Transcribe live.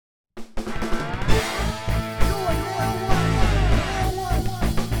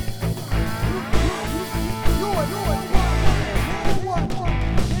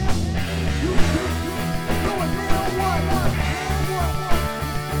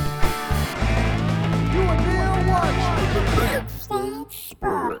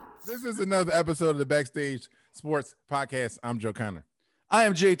is another episode of the Backstage Sports Podcast. I'm Joe Connor. I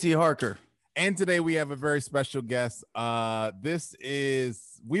am JT Harker. And today we have a very special guest. We've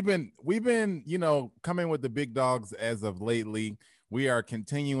been, coming with the big dogs as of lately. We are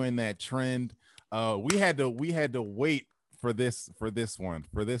continuing that trend. We had to wait for this one.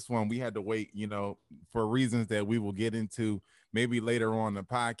 We had to wait, for reasons that we will get into maybe later on the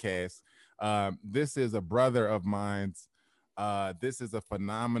podcast. This is a brother of mine's. This is a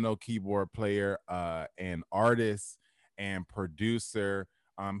phenomenal keyboard player, and artist and producer.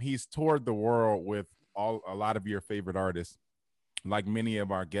 He's toured the world with a lot of your favorite artists, like many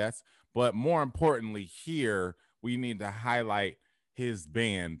of our guests. But more importantly, here we need to highlight his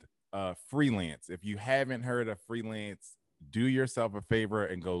band, Freelance. If you haven't heard of Freelance, do yourself a favor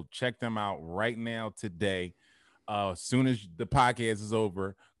and go check them out right now today. As soon as the podcast is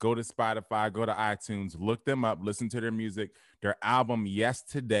over, go to Spotify, go to iTunes, look them up, listen to their music. Their album, Yes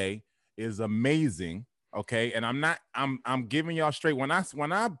Today, is amazing. Okay, and I'm giving y'all straight. When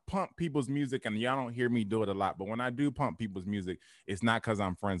I pump people's music, and y'all don't hear me do it a lot, but when I do pump people's music, it's not because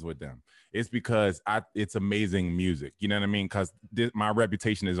I'm friends with them. It's because it's amazing music. You know what I mean? Because my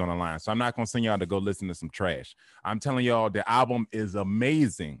reputation is on the line. So I'm not gonna send y'all to go listen to some trash. I'm telling y'all the album is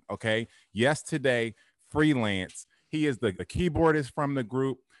amazing. Okay, Yes Today, Freelance. He is the keyboardist from the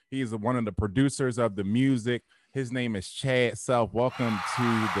group. He is one of the producers of the music. His name is Selph. Welcome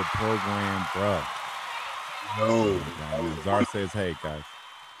to the program, bro. No. Czar says, hey, guys.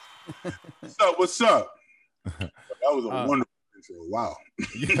 What's up? That was a wonderful intro. Wow.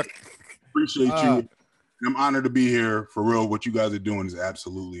 Yeah. Appreciate you. And I'm honored to be here. For real, what you guys are doing is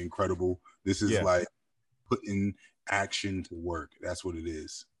absolutely incredible. This is like putting action to work. That's what it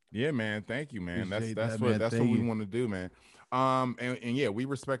is. Yeah, man. Thank you, man. That's what we want to do, man. And yeah, we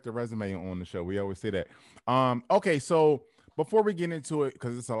respect the resume on the show. We always say that. Okay, so before we get into it,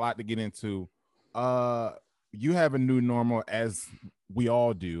 because it's a lot to get into, you have a new normal, as we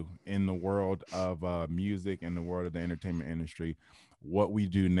all do in the world of music and the world of the entertainment industry. What we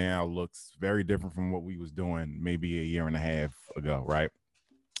do now looks very different from what we was doing maybe a year and a half ago, right?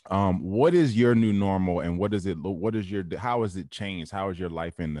 What is your new normal, and how has it changed? How has your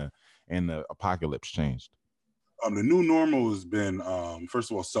life in the apocalypse changed? The new normal has been, first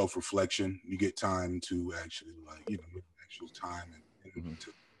of all, self-reflection. You get time to actually actual time and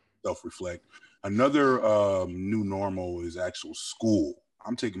to self-reflect. Another new normal is actual school.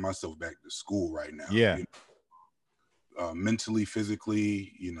 I'm taking myself back to school right now. Yeah. Mentally,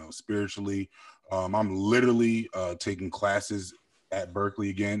 physically, spiritually. I'm literally taking classes at Berkeley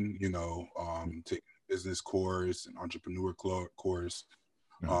again, taking a business course, an entrepreneur course.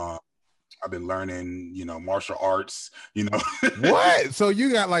 I've been learning, martial arts, What? So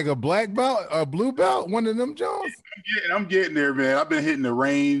you got like a black belt, a blue belt, one of them Jones? I'm getting there, man. I've been hitting the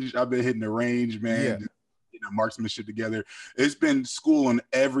range, man. Yeah. Marksmanship together. It's been school on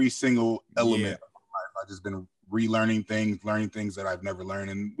every single element of my life. I've just been relearning things, learning things that I've never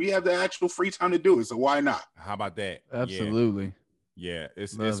learned. And we have the actual free time to do it. So why not? How about that? Absolutely. Yeah.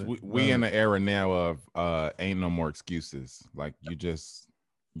 We in the era now of ain't no more excuses. Like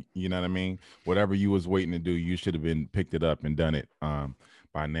you know what I mean? Whatever you was waiting to do, you should have been picked it up and done it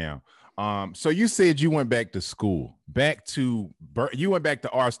by now. So you said you went back to school, you went back to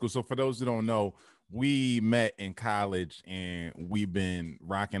our school. So for those who don't know, we met in college and we've been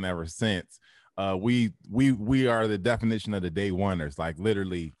rocking ever since. We are the definition of the day oneers. Like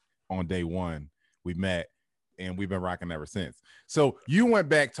literally on day one we met and we've been rocking ever since. So you went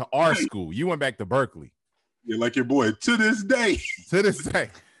back to our school. You went back to Berkeley. Yeah, like your boy to this day. To this day.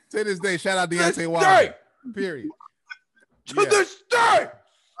 Shout out Deontay Wilder. Period. To this day.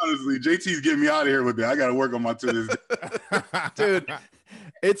 Honestly, JT's getting me out of here with that. I got to work on my to this day. Dude,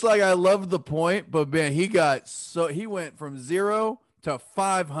 it's like I love the point, but man, he went from 0 to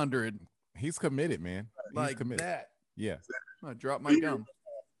 500. He's committed, man. Like committed. That. Yeah. I'm gonna drop my gum.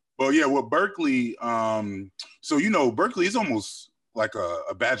 Well, yeah, with Berkeley, so Berkeley is almost like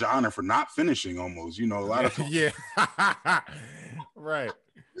a badge of honor for not finishing almost, a lot of right.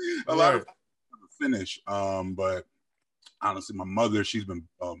 A lot of finish. But honestly, my mother, she's been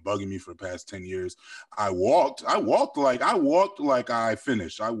bugging me for the past 10 years. I walked like I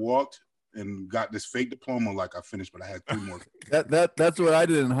finished. I walked and got this fake diploma like I finished, but I had 3 more. That's what I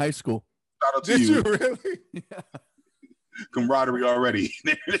did in high school. Shout out to Did you. you really? Yeah. Camaraderie already.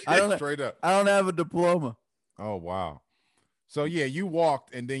 Straight up. I don't have a diploma. Oh wow. So yeah, you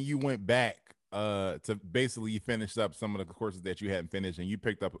walked and then you went back to basically finish up some of the courses that you hadn't finished, and you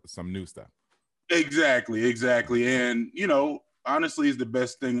picked up some new stuff. Exactly. And honestly is the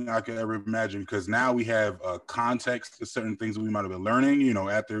best thing I could ever imagine, because now we have context to certain things that we might have been learning,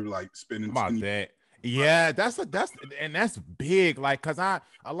 after like spending About 10 years. that. Yeah, that's big. Like, cause a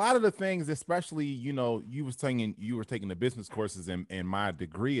lot of the things, especially, you were taking the business courses, and my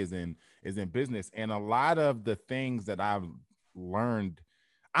degree is in business. And a lot of the things that I've learned,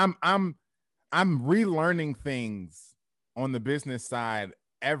 I'm I'm I'm relearning things on the business side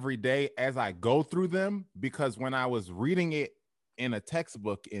every day as I go through them, because when I was reading it in a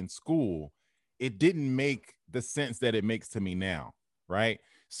textbook in school, it didn't make the sense that it makes to me now, right?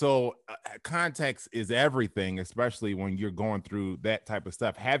 So context is everything, especially when you're going through that type of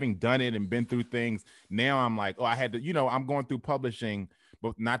stuff. Having done it and been through things, now I'm like, oh, I had to, I'm going through publishing,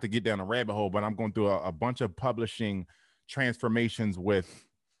 but not to get down a rabbit hole, but I'm going through a bunch of publishing transformations with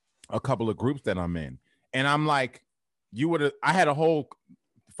a couple of groups that I'm in. And I'm like, I had a whole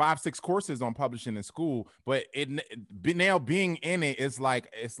 5-6 courses on publishing in school, but now being in it's like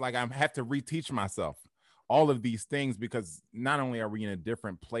I have to reteach myself all of these things, because not only are we in a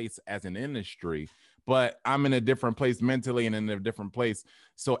different place as an industry, but I'm in a different place mentally and in a different place.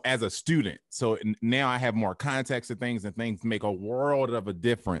 So as a student, so now I have more context of things, and things make a world of a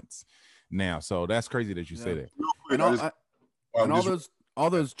difference now. So that's crazy that you say that. Real And quick, all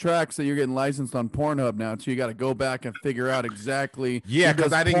those tracks that you're getting licensed on Pornhub now, so you got to go back and figure out exactly. Yeah,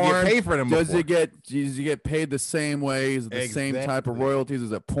 because I didn't get paid for them Does before. you get paid the same way? Is it the same type of royalties?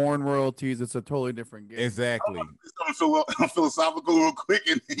 Is it porn royalties? It's a totally different game. Exactly. I'm philosophical real quick,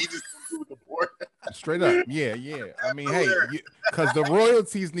 and he just comes with the board. Straight up. Yeah. I mean, hey, because the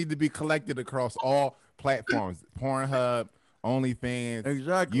royalties need to be collected across all platforms: Pornhub, OnlyFans,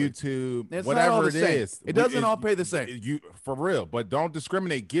 Exactly. YouTube, It's whatever it is. It doesn't all pay the same. You for real, but don't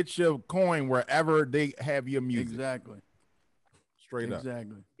discriminate. Get your coin wherever they have your music. Exactly. Straight up.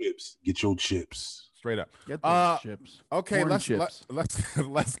 Exactly. Chips. Get your chips. Straight up. Get those chips. Okay, Corn let's chips.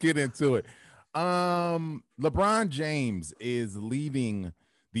 let's get into it. LeBron James is leading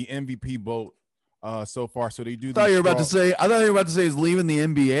the MVP vote so far. So they do. I thought you were about to say he's leaving the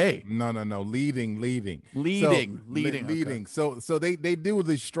NBA. No. Leading. Okay. So they do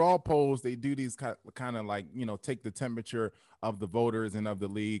these straw polls. They do these kind of like, take the temperature of the voters and of the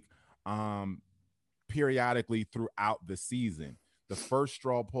league periodically throughout the season. The first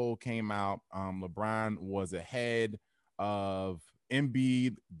straw poll came out. LeBron was ahead of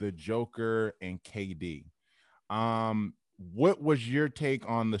Embiid, the Joker, and KD. What was your take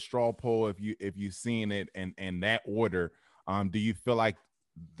on the straw poll, if you've seen it, and that order? Do you feel like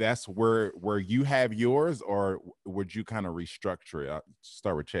that's where you have yours, or would you kind of restructure it? I'll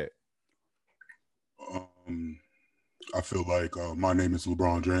start with Chet. I feel like my name is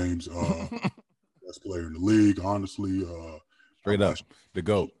LeBron James, best player in the league. Honestly, straight up, the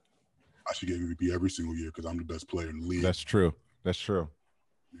GOAT. I should get MVP every single year because I'm the best player in the league. That's true. My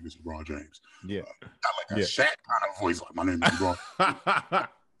name is LeBron James. Yeah, not like a Shaq kind of voice. Like, my name is LeBron.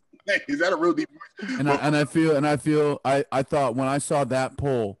 Hey, is that a real deep voice? And I thought when I saw that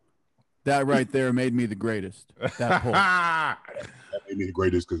poll, that right there made me the greatest. That poll. That made me the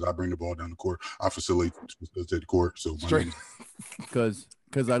greatest because I bring the ball down the court. I facilitate the court. So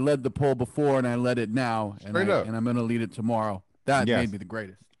because I led the poll before and I led it now, and I'm going to lead it tomorrow. That made me the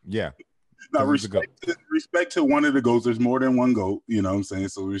greatest. Yeah. Now, respect to one of the goats. There's more than one goat. You know what I'm saying?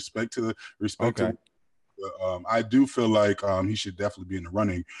 So respect to. I do feel like he should definitely be in the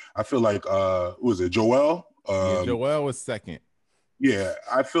running. I feel like was it Joel? Joel was second. Yeah,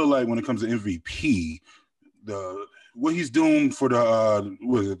 I feel like when it comes to MVP, what he's doing for the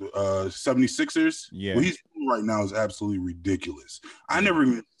 76ers, what he's doing right now is absolutely ridiculous. I never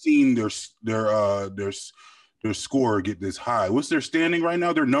even seen their score get this high. What's their standing right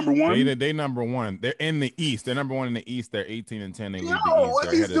now? They're number one. They number one. They're in the East. They're number one in the East. They're 18-10. They lead the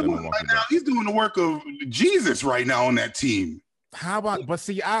East. He's doing right now. He's doing the work of Jesus right now on that team. How about? But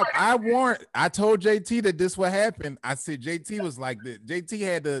see, I told JT that this would happen. I said JT was like that. JT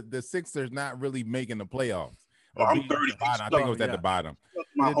had the Sixers not really making the playoffs. I'm 30. I think it was at the bottom.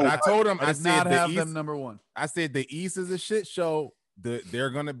 I told him. I said the East, them number one. I said the East is a shit show. They're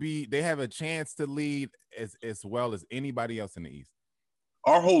gonna be. They have a chance to lead as well as anybody else in the East.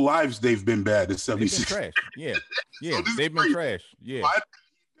 Our whole lives they've been bad. The 76. Trash. Yeah. So they've been trash. Yeah.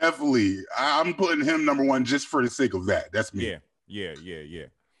 Definitely. I'm putting him number one just for the sake of that. That's me. Yeah.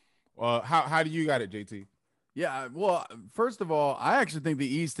 How do you got it, JT? Yeah, well, first of all, I actually think the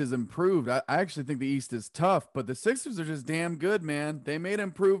East has improved. I actually think the East is tough, but the Sixers are just damn good, man. They made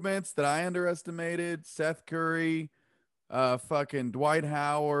improvements that I underestimated. Seth Curry, fucking Dwight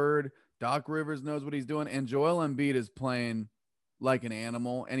Howard, Doc Rivers knows what he's doing, and Joel Embiid is playing like an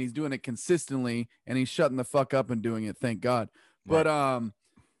animal, and he's doing it consistently, and he's shutting the fuck up and doing it, thank God. But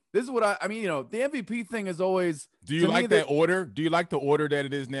this is what I mean, the MVP thing is always. Do you like that order? Do you like the order that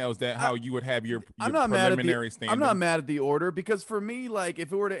it is now? Is that how you would have your preliminary standing? I'm not mad at the order because for me, like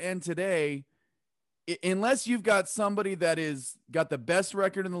if it were to end today, unless you've got somebody that is got the best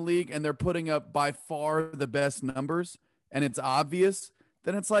record in the league and they're putting up by far the best numbers and it's obvious,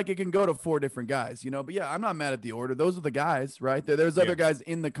 then it's like it can go to 4 different guys, But yeah, I'm not mad at the order. Those are the guys, right? There's other guys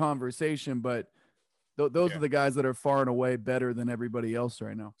in the conversation, but those are the guys that are far and away better than everybody else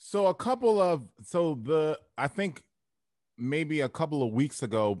right now. So I think maybe a couple of weeks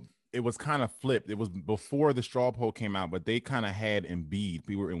ago, it was kind of flipped. It was before the straw poll came out, but they kind of had Embiid.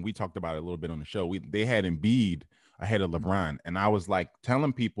 We talked about it a little bit on the show. They had Embiid ahead of LeBron. And I was like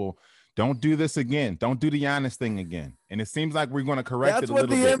telling people, don't do this again. Don't do the Giannis thing again. And it seems like we're going to correct it a little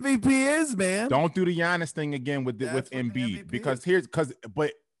bit. That's what the MVP is, man. Don't do the Giannis thing again with Embiid because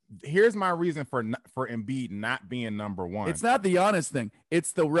here's my reason for Embiid not being number one. It's not the Giannis thing.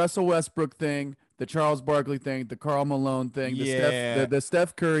 It's the Russell Westbrook thing, the Charles Barkley thing, the Karl Malone thing, the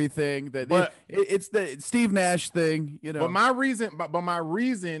Steph Curry thing. It's the Steve Nash thing. But my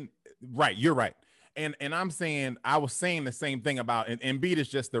reason, right? You're right. And I was saying the same thing about Embiid is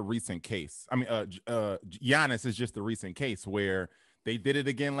just the recent case. I mean, Giannis is just the recent case where they did it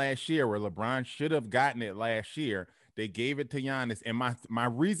again last year, where LeBron should have gotten it last year. They gave it to Giannis, and my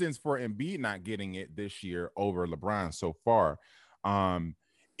reasons for Embiid not getting it this year over LeBron so far,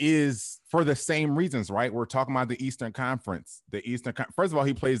 is for the same reasons, right? We're talking about the Eastern Conference. First of all,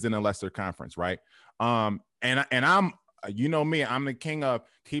 he plays in a lesser conference, right? And I'm, me, I'm the king of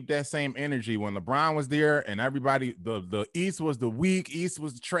keep that same energy. When LeBron was there, and everybody, the East was the weak, East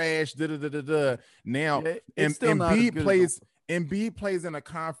was trash. Now, Embiid plays in a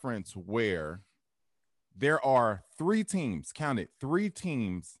conference where there are 3 teams, counted 3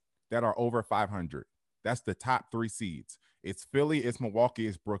 teams that are over 500. That's the top 3 seeds. It's Philly, it's Milwaukee,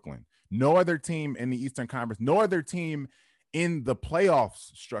 it's Brooklyn. No other team in the Eastern Conference, no other team in the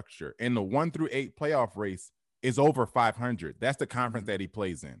playoffs structure, in the 1 through 8 playoff race is over 500. That's the conference that he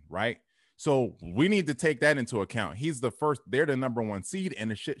plays in, right? So we need to take that into account. They're the number 1 seed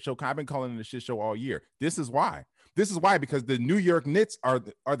and the shit show. I've been calling it a shit show all year. This is why, because the New York Knicks are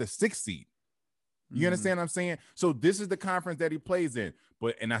the 6th seed. You understand what I'm saying? So this is the conference that he plays in.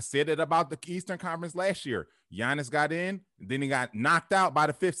 And I said it about the Eastern Conference last year. Giannis got in, then he got knocked out by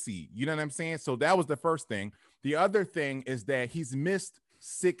the 5th seed. You know what I'm saying? So that was the first thing. The other thing is that he's missed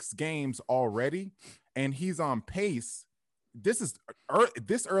 6 games already, and he's on pace. This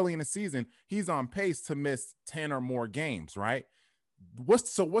early in the season, he's on pace to miss 10 or more games, right?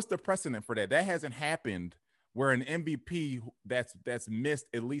 What's the precedent for that? That hasn't happened where an MVP that's missed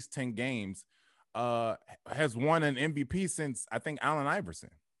at least 10 games has won an MVP since I think Allen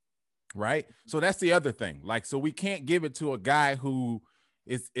Iverson, right? So that's the other thing. Like, so we can't give it to a guy who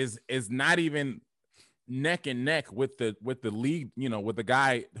is not even neck and neck with the lead, with the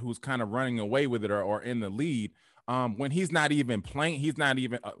guy who's kind of running away with it or in the lead. When he's not even playing, he's not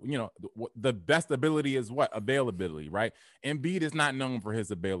even, the best ability is what? Availability, right? Embiid is not known for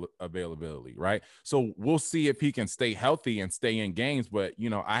his availability, right? So we'll see if he can stay healthy and stay in games. But,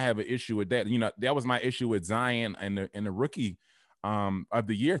 I have an issue with that. That was my issue with Zion and the rookie of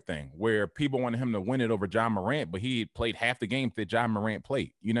the year thing, where people wanted him to win it over John Morant, but he played half the games that John Morant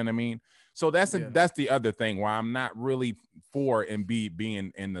played. You know what I mean? So that's the other thing why I'm not really for Embiid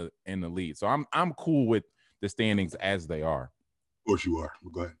being in the lead. So I'm cool with the standings as they are. Of course you are.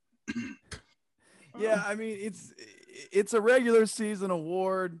 Go ahead. Yeah, I mean, it's a regular season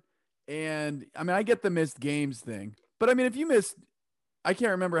award, and I mean, I get the missed games thing, but I mean, if you missed, I can't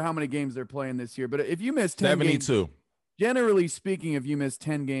remember how many games they're playing this year, but if you missed 10 72 games, generally speaking, if you miss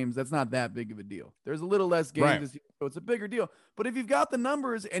 10 games, that's not that big of a deal. There's a little less games this year, so it's a bigger deal. But if you've got the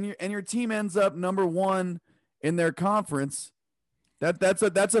numbers and your team ends up number 1 in their conference, that's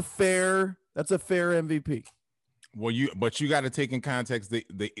a fair MVP. Well, you got to take in context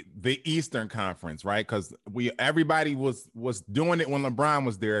the Eastern Conference, right? Because everybody was doing it when LeBron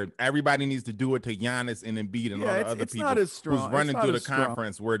was there. Everybody needs to do it to Giannis and Embiid and all the other people who's running through the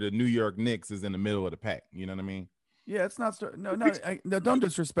conference where the New York Knicks is in the middle of the pack. You know what I mean? Yeah, it's not. No, don't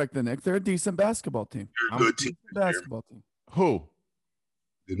disrespect the Knicks. They're a decent basketball team. They're a good team. Basketball team. Who?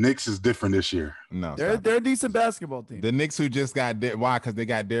 The Knicks is different this year. No, they're a decent basketball team. The Knicks who just got why? Because they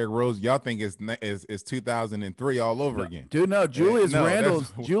got Derrick Rose. Y'all think it's 2003 all over again? Dude, no. Julius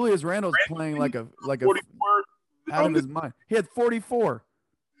Randle's playing like a out of his mind. He had 44.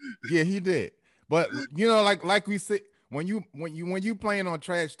 Yeah, he did. But like we said, when you playing on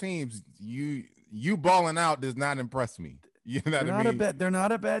trash teams, you balling out does not impress me. You know what I mean? They're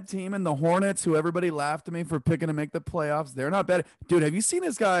not a bad team. And the Hornets, who everybody laughed at me for picking to make the playoffs, they're not bad. Dude, have you seen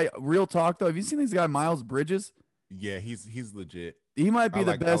this guy? Real talk though, have you seen this guy Miles Bridges? Yeah, he's legit. He might be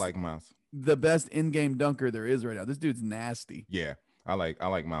I like Miles. the best in-game dunker there is right now. This dude's nasty. Yeah, I like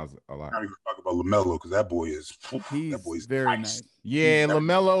Miles a lot. Now you talk about LaMelo because that boy is very nice. Yeah,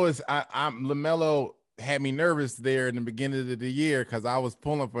 LaMelo is. I'm LaMelo had me nervous there in the beginning of the year because I was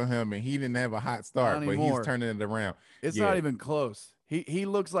pulling for him and he didn't have a hot start, but he's turning it around. It's not even close. He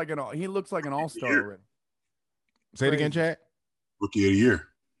looks like an all-star already. Say it again, Chad. Rookie of the year,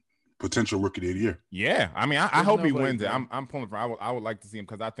 potential rookie of the year. Yeah, I mean, I hope he wins it. I'm pulling for. I would like to see him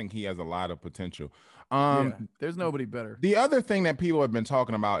because I think he has a lot of potential. There's nobody better. The other thing that people have been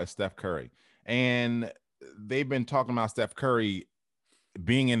talking about is Steph Curry, and they've been talking about Steph Curry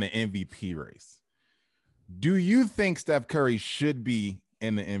being in the MVP race. Do you think Steph Curry should be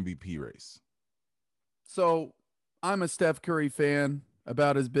in the MVP race? So I'm a Steph Curry fan,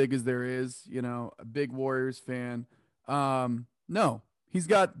 about as big as there is, a big Warriors fan. No, he's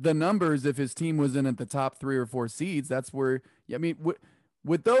got the numbers. If his team was in at the top 3 or 4 seeds, that's where, I mean,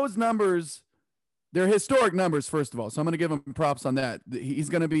 with those numbers, they're historic numbers, first of all. So I'm going to give him props on that. He's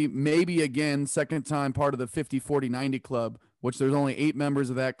going to be maybe again, second time part of the 50-40-90 club, which there's only 8 members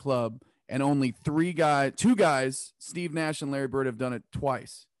of that club. And only 2 guys, Steve Nash and Larry Bird, have done it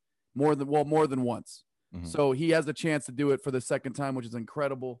twice, more than once. Mm-hmm. So he has a chance to do it for the second time, which is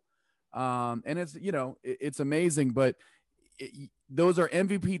incredible. And it's, it's amazing, but those are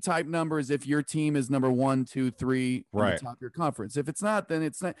MVP type numbers. If your team is number 1, 2, 3 on the top of your conference, if it's not, then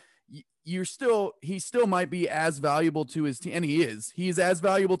it's not. He still might be as valuable to his team, and he's as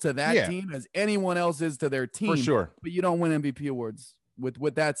valuable to that team as anyone else is to their team, for sure. But you don't win MVP awards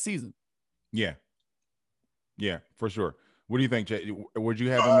with that season. Yeah, for sure. What do you think, Jay? Would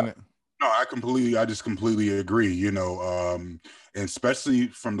you have him in it? No, I just completely agree. And especially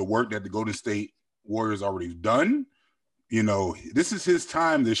from the work that the Golden State Warriors already done. This is his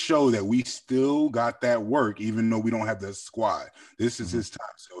time to show that we still got that work, even though we don't have the squad. This is his time.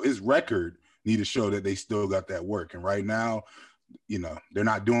 So his record need to show that they still got that work. And right now, they're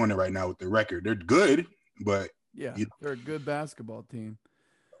not doing it right now with the record. They're good, but they're a good basketball team.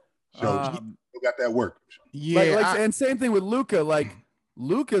 So still got that work. Yeah, and same thing with Luka. Like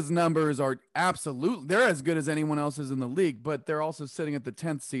Luka's numbers are they're as good as anyone else's in the league, but they're also sitting at the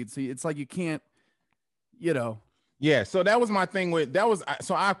 10th seed. So it's like you can't, Yeah, so that was my thing with that was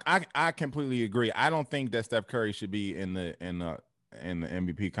so I completely agree. I don't think that Steph Curry should be in the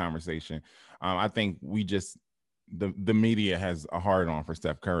MVP conversation. I think we just the media has a hard on for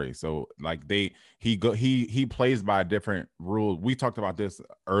Steph Curry. So like he plays by a different rule. We talked about this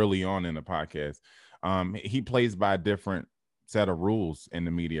early on in the podcast. He plays by a different set of rules in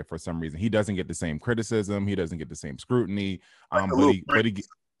the media for some reason. He doesn't get the same criticism. He doesn't get the same scrutiny.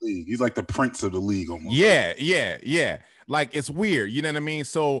 He's like the prince of the league almost. Yeah. Like it's weird. You know what I mean?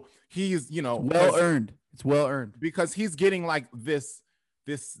 So he's, well earned. It's well earned because he's getting like this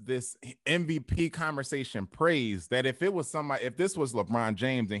MVP conversation praise that if this was LeBron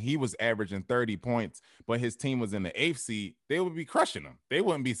James and he was averaging 30 points, but his team was in the 8th seed, they would be crushing him. They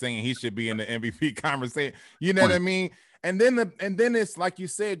wouldn't be saying he should be in the MVP conversation. You know what I mean? And then it's like you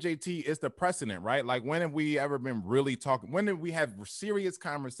said, JT, it's the precedent, right? Like when have we ever been really talking? When did we have serious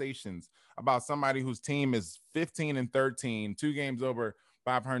conversations about somebody whose team is 15-13, 2 games over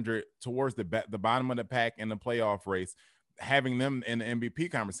 500 towards the bottom of the pack in the playoff race, having them in the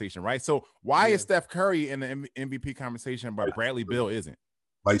MVP conversation, right? So why is Steph Curry in the MVP conversation, but Bradley Beal isn't?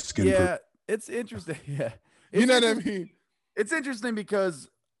 Light skin. Yeah, it's interesting. Yeah, you know what I mean? It's interesting because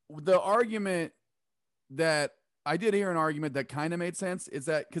the argument that I did hear an argument that kind of made sense is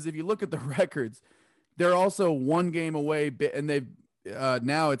that because if you look at the records, they're also 1 game away, and they've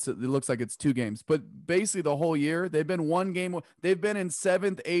now it looks like it's 2 games, but basically the whole year they've been 1 game. They've been in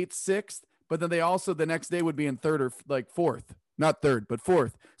 7th, 8th, 6th, but then they also the next day would be in 3rd or like 4th, not 3rd, but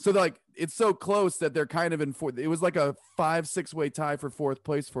 4th. So like it's so close that they're kind of in 4th. It was like a 5-6 way tie for 4th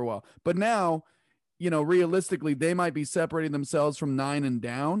place for a while, but now, realistically they might be separating themselves from 9 and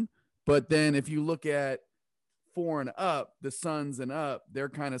down. But then if you look at 4 and up, the Suns and up, they're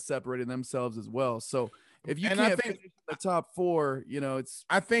kind of separating themselves as well. So if you can't finish the top 4, it's.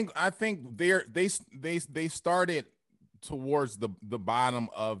 I think they started towards the bottom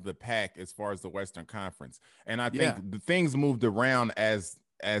of the pack as far as the Western Conference, and I think the things moved around as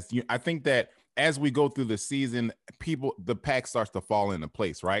you. I think that as we go through the season, the pack starts to fall into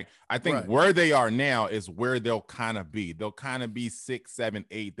place, right? I think Right. where they are now is where they'll kind of be. They'll kind of be 6, 7,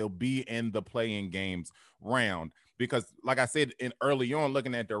 8. They'll be in the playing games round because, like I said, early on,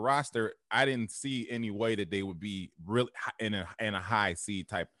 looking at their roster, I didn't see any way that they would be really in a high seed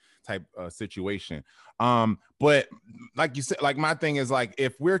type situation. But like you said, like my thing is like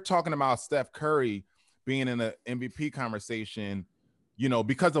if we're talking about Steph Curry being in an MVP conversation, you know,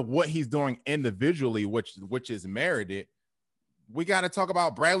 because of what he's doing individually, which is merited, we got to talk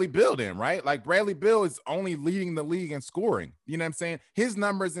about Bradley Beal then, right? Like Bradley Beal is only leading the league in scoring. You know what I'm saying? His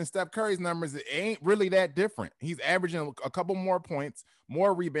numbers and Steph Curry's numbers ain't really that different. He's averaging a couple more points,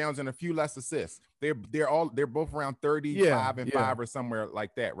 more rebounds, and a few less assists. They're both around 35 and 5 or somewhere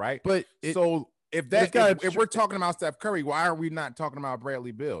like that, right? But if we're talking about Steph Curry, why are we not talking about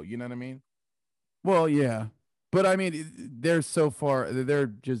Bradley Beal? You know what I mean? Well, yeah, but I mean, they're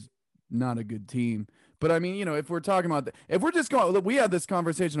just not a good team. But I mean, you know, if we're talking about if we're just going, we had this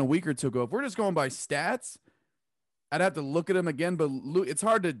conversation a week or two ago. If we're just going by stats, I'd have to look at him again. But it's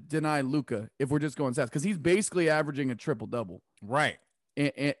hard to deny Luka if we're just going stats because he's basically averaging a triple double, right?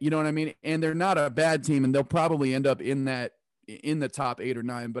 And you know what I mean. And they're not a bad team, and they'll probably end up in the top 8 or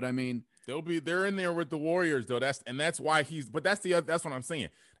 9. But I mean, they're in there with the Warriors though. That's why that's what I'm saying.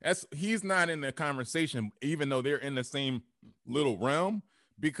 He's not in the conversation, even though they're in the same little realm.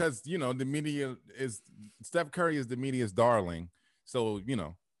 Because, you know, the media is Steph Curry is the media's darling. So, you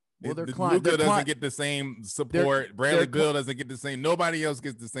know, Luka doesn't get the same support. Bradley Beal doesn't get the same. Nobody else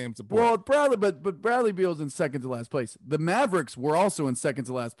gets the same support. Well, but Bradley Beal's in second to last place. The Mavericks were also in second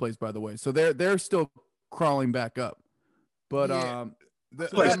to last place, by the way. So they're still crawling back up. But I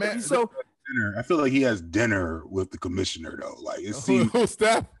feel like he has dinner with the commissioner though. Like it seems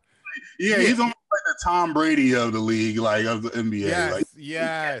Steph. Yeah, he's almost like the Tom Brady of the league, like of the NBA.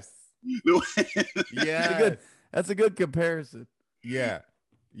 Yes. That's a good comparison. Yeah.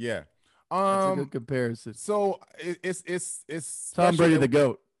 That's a good comparison. So it's Tom Brady the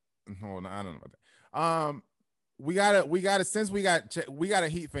GOAT. Hold on, I don't know about that. We got since we got a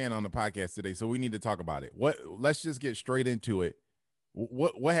Heat fan on the podcast today, so we need to talk about it. Let's just get straight into it.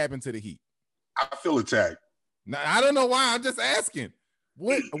 What happened to the Heat? I feel attacked. Now, I don't know why. I'm just asking.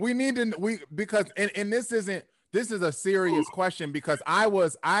 What we need to because this is a serious question because I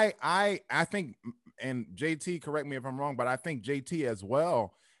think, and JT, correct me if I'm wrong, but I think JT as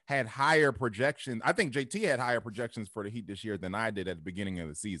well had higher projections. I think JT had higher projections for the Heat this year than I did at the beginning of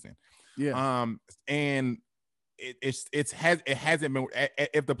the season. Yeah. And it hasn't been.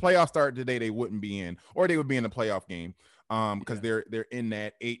 If the playoffs started today, they wouldn't be in, or they would be in the playoff game. Because they're in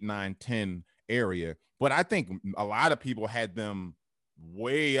that 8, 9, 10 area. But I think a lot of people had them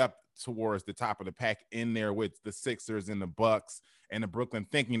way up towards the top of the pack in there with the Sixers and the Bucks and the Brooklyn,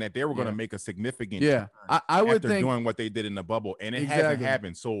 thinking that they were going to make a significant I would think doing what they did in the bubble, and it hasn't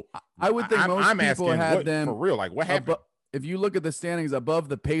happened. So I would think most people had them for real. Like what happened? If you look at the standings above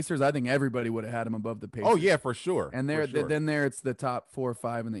the Pacers, I think everybody would have had them above the Pacers. Oh yeah, for sure. And then it's the top 4 or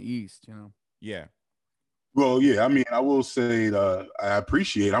 5 in the East. You know. Yeah. Well, yeah. I mean, I will say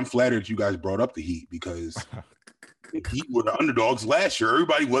I'm flattered you guys brought up the Heat because the Heat were the underdogs last year.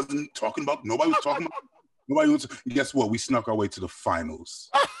 Nobody was talking about. Guess what? We snuck our way to the finals.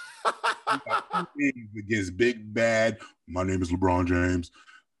 Against Big Bad. My name is LeBron James,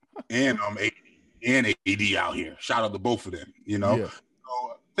 and AD out here. Shout out to both of them. You know. Yeah.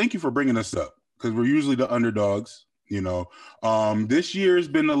 So, thank you for bringing us up because we're usually the underdogs. You know, this year has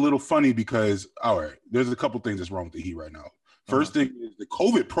been a little funny because, all right, there's a couple things that's wrong with the Heat right now. First thing is the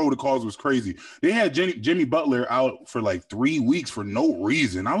COVID protocols was crazy. They had Jimmy Butler out for like 3 weeks for no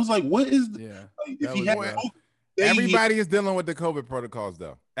reason. I was like, what is everybody is dealing with the COVID protocols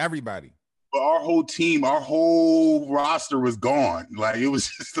though. Everybody. But our whole team, our whole roster was gone. Like it was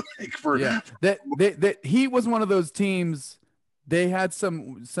just like that Heat was one of those teams. They had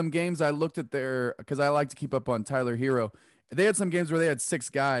some games I looked at because I like to keep up on Tyler Hero. They had some games where they had 6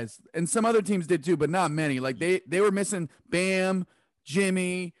 guys, and some other teams did too, but not many. Like they were missing Bam,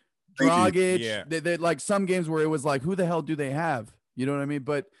 Jimmy, Dragic. Yeah. They like some games where it was like, who the hell do they have? You know what I mean?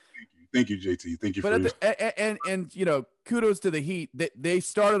 But thank you, JT. Thank you. And you know, kudos to the Heat. They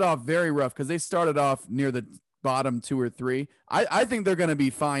started off very rough because they started off near the bottom 2 or 3. I think they're going to be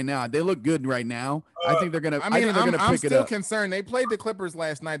fine now. They look good right now. I think they're going to. I'm still concerned. They played the Clippers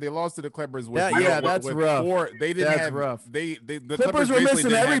last night. They lost to the Clippers. That's rough. They didn't have rough. The Clippers were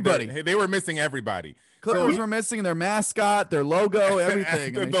missing everybody. They were missing everybody. Clippers were missing their mascot, their logo,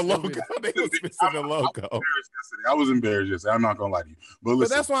 everything. the logo. They was missing the logo. I was embarrassed yesterday. I'm not gonna lie to you. But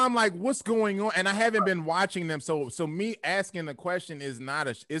that's why I'm like, what's going on? And I haven't been watching them. So me asking the question is not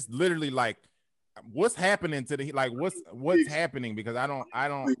it's literally like what's happening to the Heat? Like what's happening? Because I don't.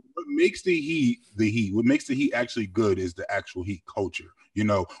 What makes the Heat, what makes the Heat actually good is the actual Heat culture. You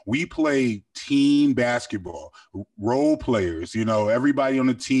know, we play team basketball, role players. You know, everybody on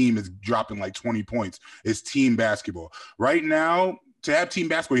the team is dropping like 20 points. It's team basketball. Right now, to have team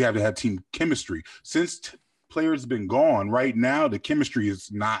basketball, you have to have team chemistry. Since players have been gone, right now the chemistry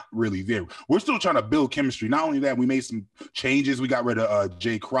is not really there. We're still trying to build chemistry. Not only that, we made some changes. We got rid of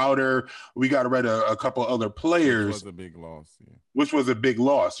Jay Crowder. We got rid of a couple other players. Which was a big loss. Yeah. Which was a big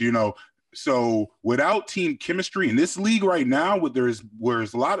loss, you know. So without team chemistry in this league right now, where there's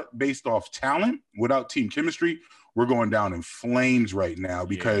a lot of based off talent, without team chemistry, we're going down in flames right now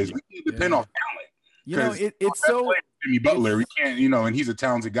because we can't depend on talent. You know, it's so Jimmy Butler. We can't, you know, and he's a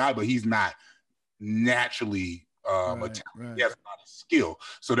talented guy, but he's not naturally right. He has a lot of skill.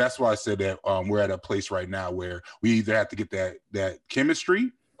 So that's why I said that we're at a place right now where we either have to get that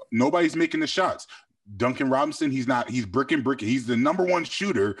chemistry. Nobody's making the shots. Duncan Robinson, he's bricking. He's the number one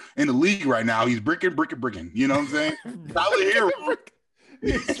shooter in the league right now. He's bricking. You know what I'm saying? Tyler Hero.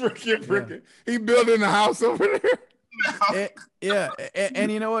 He's bricking. He building a house over there.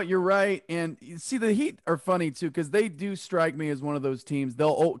 And you know what? You're right. And you see, the Heat are funny too because they do strike me as one of those teams.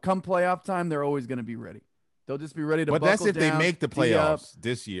 They'll come playoff time, they're always going to be ready. They'll just be ready to. But that's if they make the playoffs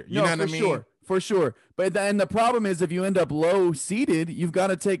this year. You know what I mean? For sure. But then the problem is if you end up low seeded, you've got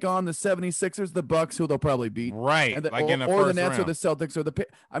to take on the 76ers, the Bucks, who they'll probably beat. Right. And or the Nets round. Or the Celtics or the.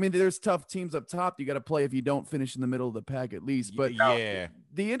 I mean, there's tough teams up top. You got to play if you don't finish in the middle of the pack at least. But yeah,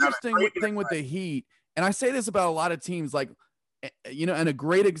 the interesting thing with the Heat, and I say this about a lot of teams, like, you know, and a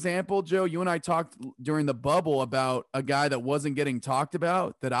great example, Joe, you and I talked during the bubble about a guy that wasn't getting talked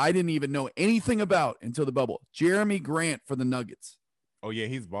about that I didn't even know anything about until the bubble. Jeremy Grant for the Nuggets. Oh, yeah,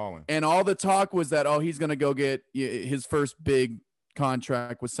 he's balling. And all the talk was that, he's going to go get his first big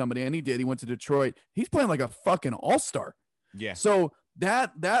contract with somebody. And he did. He went to Detroit. He's playing like a fucking all-star. Yeah. So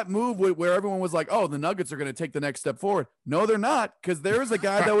that move where everyone was like, the Nuggets are going to take the next step forward. No, they're not, because there's a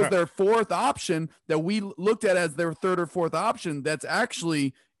guy that was their fourth option that we looked at as their third or fourth option that's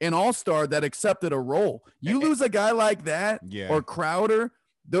actually an all-star that accepted a role. You lose a guy like that or Crowder,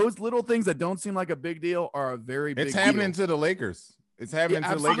 those little things that don't seem like a big deal are a very big deal. It's happening to the Lakers. It's happening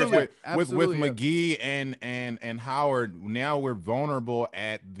to the Lakers with McGee and Howard. Now we're vulnerable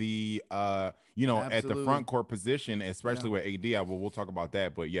at the at the front court position, especially with AD. We'll talk about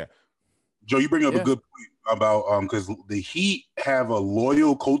that, but yeah. Joe, you bring up a good point about because the Heat have a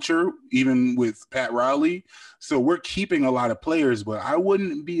loyal culture, even with Pat Riley. So we're keeping a lot of players, but I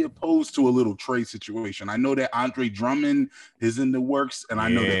wouldn't be opposed to a little trade situation. I know that Andre Drummond is in the works, and I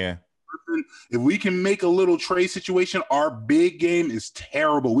know that. If we can make a little trade situation, our big game is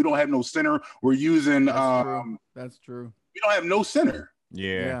terrible. We don't have no center. We're using That's true. We don't have no center.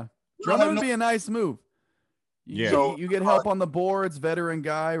 Yeah. Drummond would be a nice move. You get help on the boards, veteran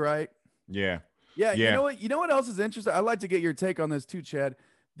guy, right? Yeah. You know what else is interesting? I'd like to get your take on this too, Chad.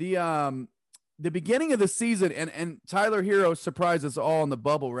 The beginning of the season, and Tyler Hero surprised us all in the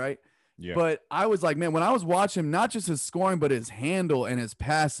bubble, right? Yeah. But I was like, man, when I was watching him, not just his scoring, but his handle and his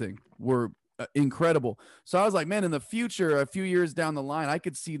passing were incredible. So I was like, man, in the future, a few years down the line, I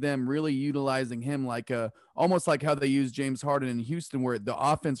could see them really utilizing him like almost like how they use James Harden in Houston, where the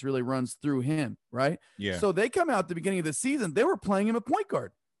offense really runs through him, right? Yeah. So they come out at the beginning of the season, they were playing him at point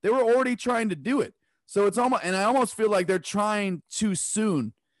guard. They were already trying to do it. So it's almost, and I almost feel like they're trying too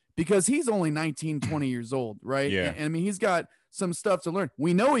soon because he's only 19, 20 years old, right? Yeah. And I mean, he's got some stuff to learn.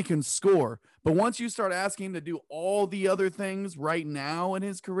 We know he can score, but once you start asking him to do all the other things right now in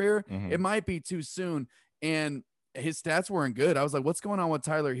his career, it might be too soon. And his stats weren't good. I was like, what's going on with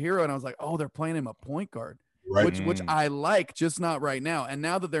Tyler Hero? And I was like, they're playing him a point guard, right? which I like, just not right now. And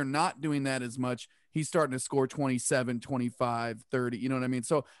now that they're not doing that as much, he's starting to score 27, 25, 30. You know what I mean?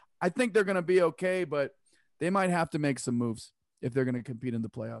 So I think they're going to be okay, but they might have to make some moves if they're going to compete in the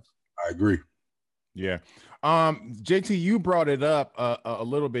playoffs. I agree. Yeah. JT, you brought it up a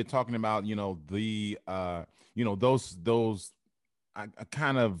little bit talking about, those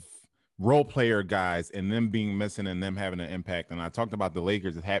kind of role player guys and them being missing and them having an impact. And I talked about the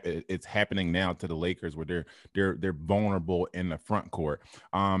Lakers. It's happening now to the Lakers where they're vulnerable in the front court.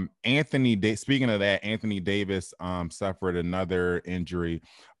 Speaking of that, Anthony Davis suffered another injury.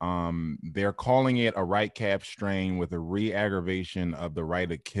 They're calling it a right calf strain with a re-aggravation of the right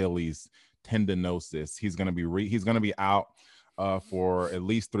Achilles tendinosis. He's going to be out for at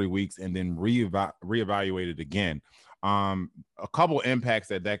least 3 weeks and then reevaluated again. A couple impacts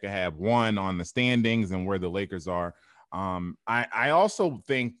that could have, one on the standings and where the Lakers are. I also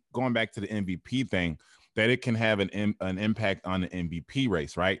think, going back to the MVP thing, that it can have an impact on the MVP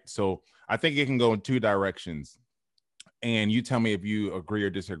race, right? So I think it can go in two directions. And you tell me if you agree or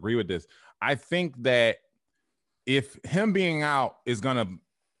disagree with this. I think that if him being out is going to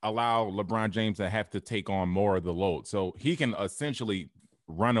allow LeBron James to have to take on more of the load, so he can essentially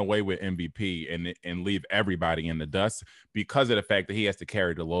run away with MVP and leave everybody in the dust because of the fact that he has to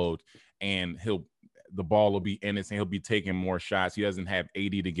carry the load, and the ball will be in his and he'll be taking more shots. He doesn't have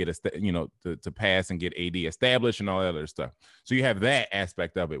AD to get to pass and get AD established and all that other stuff. So you have that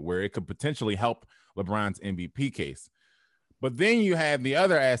aspect of it where it could potentially help LeBron's MVP case. But then you have the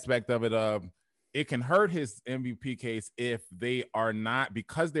other aspect of it of it can hurt his MVP case if they are not,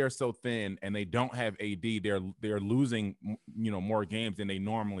 because they're so thin and they don't have AD, they're losing more games than they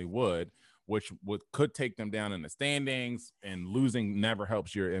normally would, which could take them down in the standings, and losing never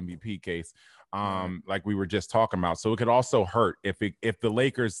helps your MVP case, like we were just talking about. So it could also hurt if the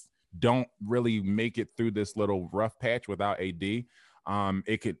Lakers don't really make it through this little rough patch without AD.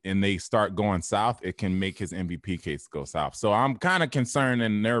 It could, and they start going south, it can make his MVP case go south. So I'm kind of concerned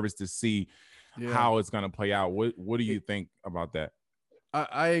and nervous to see how it's going to play out. What do you think about that?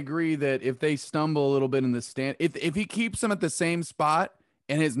 I agree that if they stumble a little bit in the stand, if he keeps them at the same spot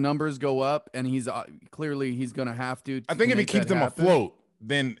and his numbers go up, and he's clearly he's going to have to. I think if he keeps them afloat,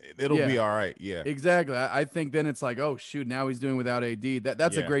 then it'll be all right. Yeah, exactly. I think then it's like, oh shoot, now he's doing without AD.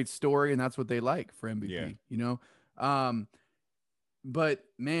 That's a great story, and that's what they like for MVP. But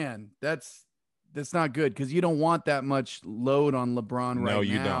man, that's not good, because you don't want that much load on LeBron right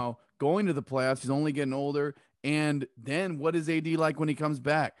now. Don't. Going to the playoffs, he's only getting older. And then what is AD like when he comes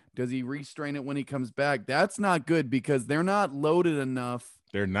back? Does he restrain it when he comes back? That's not good, because they're not loaded enough.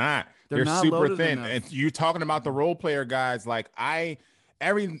 They're not. They're not super thin. Enough. And you're talking about the role player guys. Like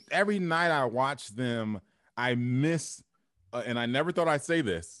every night I watch them, I miss, and I never thought I'd say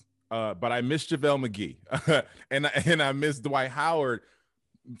this, but I miss JaVale McGee and I miss Dwight Howard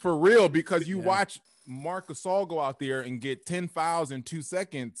for real, because you watch Marc Gasol go out there and get 10 fouls in 2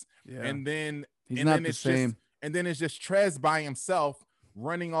 seconds, and then it's same. And then it's just Trez by himself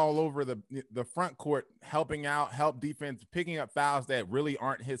running all over the front court, helping out, help defense, picking up fouls that really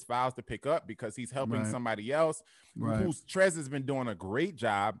aren't his fouls to pick up, because he's helping somebody else. Who's Trez has been doing a great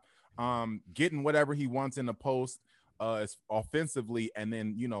job getting whatever he wants in the post offensively, and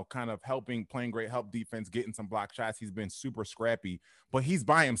then kind of playing great help defense, getting some block shots. He's been super scrappy, but he's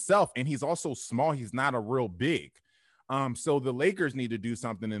by himself, and he's also small. He's not a real big. So the Lakers need to do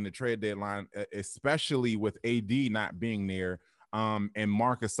something in the trade deadline, especially with AD not being there. And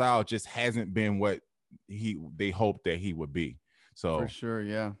Marc Gasol just hasn't been what they hoped that he would be. So for sure,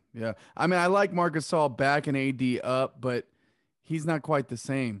 yeah. I mean, I like Marc Gasol backing AD up, but he's not quite the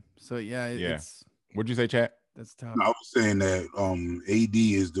same. So it's. What'd you say, Chat? That's tough. I was saying that AD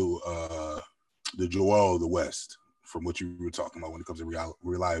is the Joel of the West, from what you were talking about when it comes to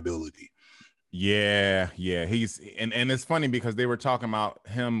reliability. Yeah. He's and it's funny because they were talking about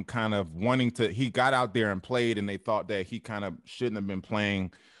him kind of wanting to. He got out there and played, and they thought that he kind of shouldn't have been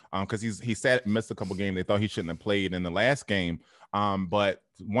playing because he missed a couple games. They thought he shouldn't have played in the last game. But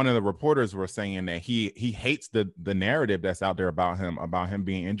one of the reporters were saying that he hates the narrative that's out there about him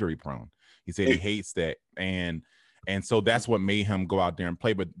being injury prone. He said he hates that, and so that's what made him go out there and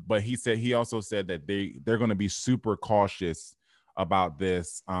play. But he also said that they're going to be super cautious about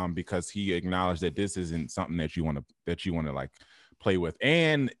this because he acknowledged that this isn't something that you want to like play with.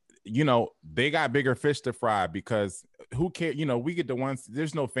 And they got bigger fish to fry, because who cares? We get the ones.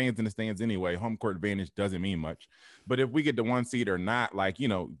 There's no fans in the stands anyway. Home court advantage doesn't mean much. But if we get the 1 seed or not, like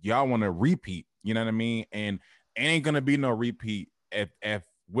y'all want to repeat. You know what I mean? And ain't gonna be no repeat if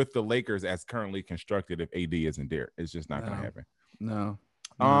with the Lakers as currently constructed, if AD isn't there. It's just not going to happen. No.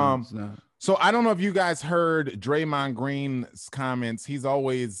 It's not. So I don't know if you guys heard Draymond Green's comments. He's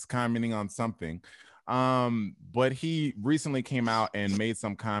always commenting on something. But he recently came out and made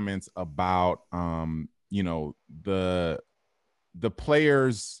some comments about, the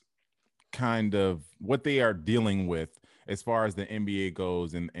players kind of what they are dealing with as far as the NBA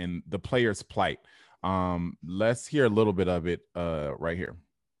goes and the players' plight. Let's hear a little bit of it right here.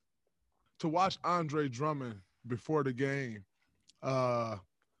 To watch Andre Drummond before the game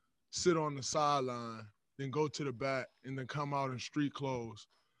sit on the sideline, then go to the back, and then come out in street clothes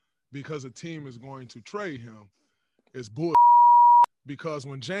because a team is going to trade him is bull. Because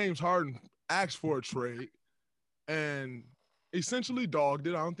when James Harden asked for a trade and essentially dogged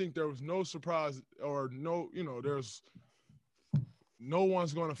it, I don't think there was no surprise or there's no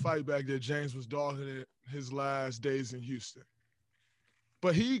one's going to fight back that James was dogging it his last days in Houston.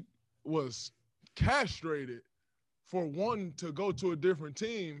 But he was castrated for wanting to go to a different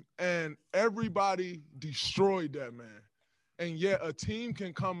team, and everybody destroyed that man. And yet a team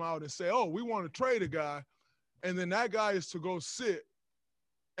can come out and say, oh, we want to trade a guy, and then that guy is to go sit.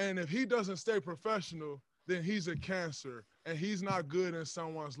 And if he doesn't stay professional, then he's a cancer, and he's not good in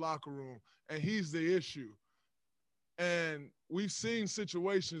someone's locker room, and he's the issue. And we've seen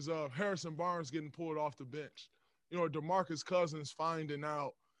situations of Harrison Barnes getting pulled off the bench. You know, DeMarcus Cousins finding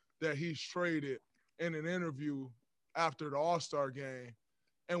out that he's traded in an interview after the All-Star game.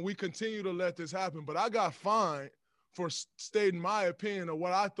 And we continue to let this happen. But I got fined for stating my opinion of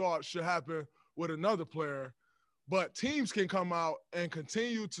what I thought should happen with another player. But teams can come out and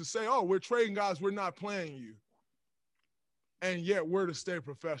continue to say, oh, we're trading guys, we're not playing you. And yet we're to stay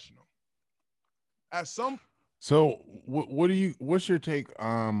professional. At some So what's your take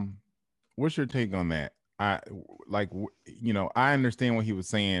on that? I understand what he was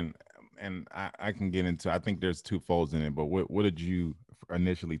saying, and I can get into, I think there's two folds in it, but what did you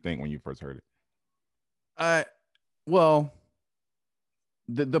initially think when you first heard it? Well,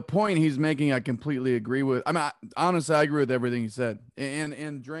 the point he's making, I completely agree with. I mean, honestly, I agree with everything he said.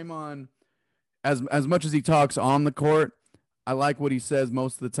 And Draymond, as much as he talks on the court, I like what he says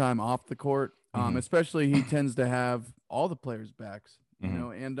most of the time off the court. Especially he tends to have all the players' backs, you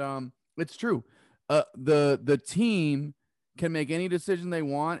know, and it's true. The team can make any decision they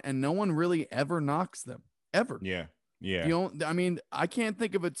want, and no one really ever knocks them, ever. Yeah. Yeah. You know, I mean, I can't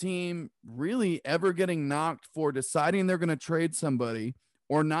think of a team really ever getting knocked for deciding they're going to trade somebody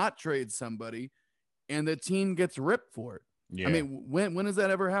or not trade somebody, and the team gets ripped for it. Yeah. I mean, when does that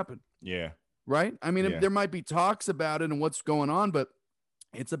ever happen? Yeah. Right? I mean, there might be talks about it and what's going on, but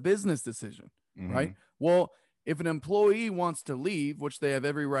it's a business decision, right? Well, if an employee wants to leave, which they have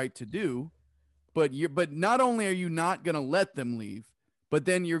every right to do, but not only are you not going to let them leave, but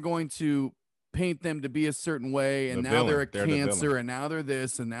then you're going to paint them to be a certain way, and now they're a cancer, and now they're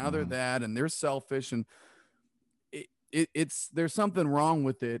this, and now they're that, and they're selfish, and it's there's something wrong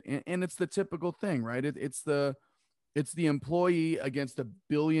with it, and it's the typical thing, right? It's the employee against $1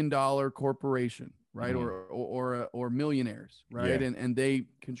 billion corporation, right? Or millionaires, right? Yeah. And they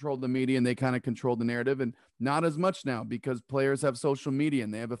control the media, and they kind of control the narrative, and not as much now because players have social media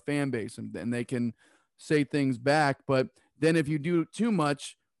and they have a fan base, and they can say things back. But then if you do too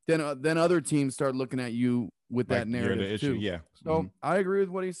much, then other teams start looking at you with that narrative too. Yeah. So I agree with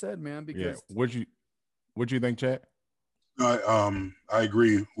what he said, man. Because What'd you think, Chad? I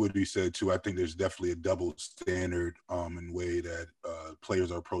agree with what he said too. I think there's definitely a double standard in the way that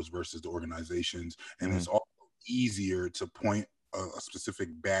players are approached versus the organizations, and it's also easier to point a specific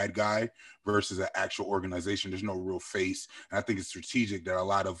bad guy versus an actual organization. There's no real face, and I think it's strategic that a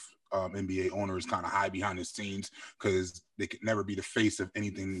lot of NBA owners kind of hide behind the scenes because they could never be the face of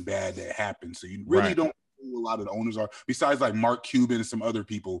anything bad that happens. So you really don't know who a lot of the owners are, besides like Mark Cuban and some other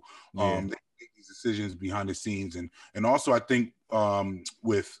people. They make these decisions behind the scenes, and also I think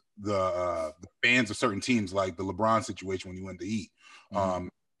with the fans of certain teams, like the LeBron situation when he went to Heat,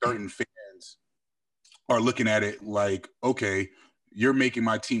 certain fans are looking at it like, okay, you're making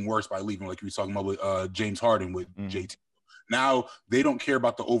my team worse by leaving, like you were talking about with James Harden with JT. Now they don't care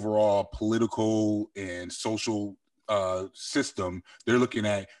about the overall political and social system. They're looking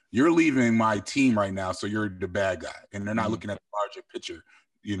at, you're leaving my team right now, so you're the bad guy, and they're not looking at the larger picture,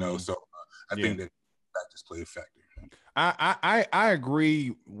 you know. So I think that just play a factor. I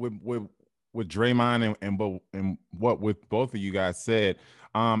agree with Draymond and what with both of you guys said.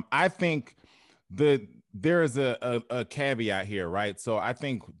 I think there is a caveat here, right? So I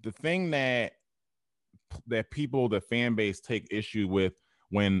think the thing that people, the fan base, take issue with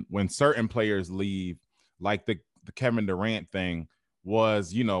when certain players leave, like the Kevin Durant thing,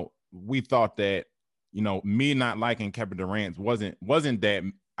 was, you know, we thought that, you know, me not liking Kevin Durant wasn't that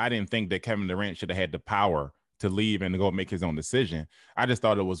I didn't think that Kevin Durant should have had the power to leave and to go make his own decision. I just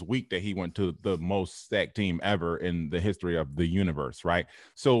thought it was weak that he went to the most stacked team ever in the history of the universe, right?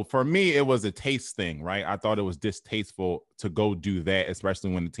 So for me, it was a taste thing, right? I thought it was distasteful to go do that,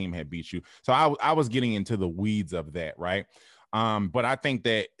 especially when the team had beat you. So I was getting into the weeds of that, right? But I think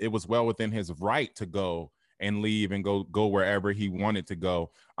that it was well within his right to go and leave and go wherever he wanted to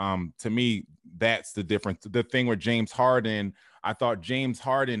go. To me, that's the difference. The thing with James Harden, I thought James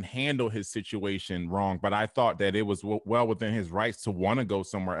Harden handled his situation wrong, but I thought that it was well within his rights to want to go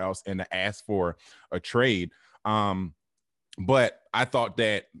somewhere else and to ask for a trade. But I thought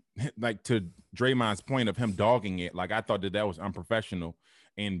that, like, to Draymond's point of him dogging it, like, I thought that was unprofessional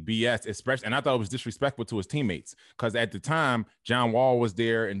and BS, especially, and I thought it was disrespectful to his teammates, because at the time John Wall was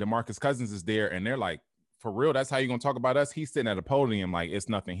there and DeMarcus Cousins is there, and they're like for real, that's how you're gonna talk about us. He's sitting at a podium like it's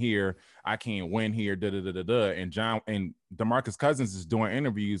nothing here. I can't win here. Da da da da da. And DeMarcus Cousins is doing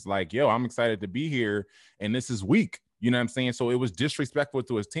interviews like, yo, I'm excited to be here, and this is weak. You know what I'm saying? So it was disrespectful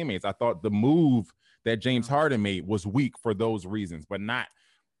to his teammates. I thought the move that James Harden made was weak for those reasons, but not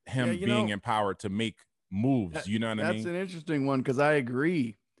him being empowered to make moves. You know what I mean? That's an interesting one because I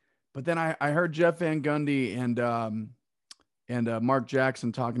agree. But then I heard Jeff Van Gundy and Mark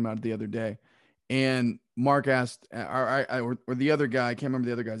Jackson talking about it the other day. And Mark asked, or the other guy, I can't remember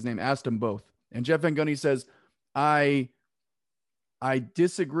the other guy's name, asked them both. And Jeff Van Gundy says, I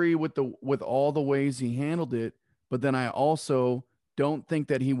disagree with all the ways he handled it, but then I also don't think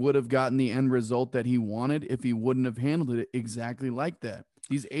that he would have gotten the end result that he wanted if he wouldn't have handled it exactly like that.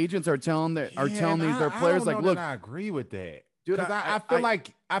 These agents are telling their players like, look, I agree with that, dude. I feel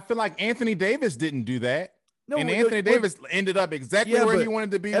like Anthony Davis didn't do that. No, and Anthony Davis ended up exactly where he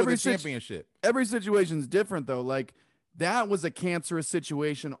wanted to be with the championship. Every situation is different, though. Like that was a cancerous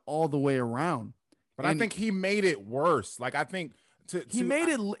situation all the way around. But I think he made it worse. Like I think he made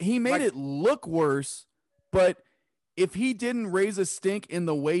it look worse. But if he didn't raise a stink in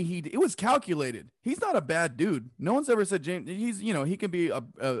the way it was calculated. He's not a bad dude. No one's ever said James. He's he can be a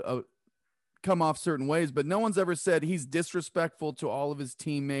come off certain ways, but no one's ever said he's disrespectful to all of his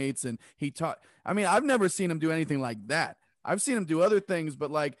teammates. And he taught. I mean, I've never seen him do anything like that. I've seen him do other things,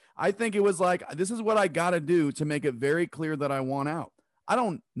 but like I think it was like this is what I got to do to make it very clear that I want out. I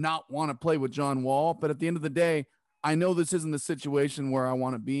don't not want to play with John Wall, but at the end of the day, I know this isn't the situation where I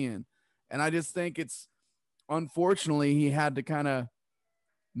want to be in, and I just think it's. Unfortunately, he had to kind of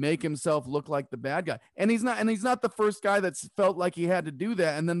make himself look like the bad guy. And he's not the first guy that's felt like he had to do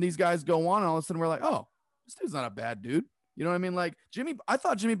that. And then these guys go on and all of a sudden we're like, oh, this dude's not a bad dude. You know what I mean? Like I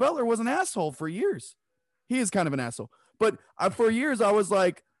thought Jimmy Butler was an asshole for years. He is kind of an asshole. But for years I was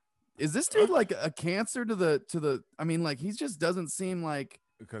like, is this dude like a cancer to the, I mean, like he just doesn't seem like.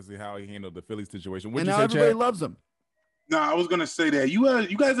 Because of how he handled the Philly situation. And now everybody loves him. No, I was going to say that.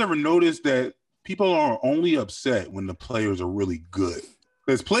 You guys ever noticed that people are only upset when the players are really good?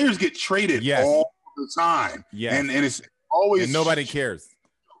 Because players get traded all the time. Yeah. And it's always and nobody cares.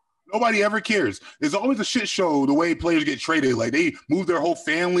 Nobody ever cares. There's always a shit show the way players get traded. Like they move their whole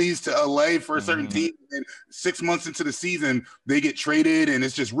families to LA for a certain team, and 6 months into the season, they get traded, and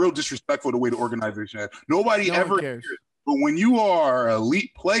it's just real disrespectful the way the organization has. Nobody ever cares. But when you are an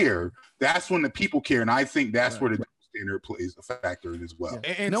elite player, that's when the people care. And I think that's where the standard plays a factor in as well.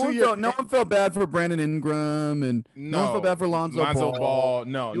 And no one felt bad for Brandon Ingram, and no one felt bad for Lonzo Ball.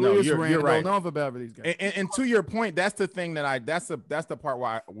 No, you're right. No one felt bad for these guys. And to your point, that's the thing that's the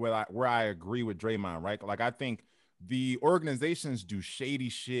part where I agree with Draymond, right? Like I think the organizations do shady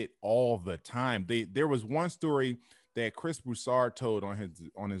shit all the time. There was one story that Chris Broussard told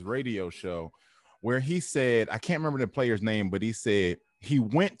on his radio show where he said, I can't remember the player's name, but he said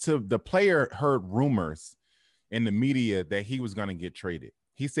the player heard rumors in the media that he was going to get traded.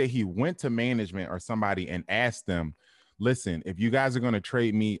 He said he went to management or somebody and asked them, listen, if you guys are going to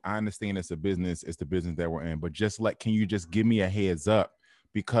trade me, I understand it's a business. It's the business that we're in, but can you just give me a heads up?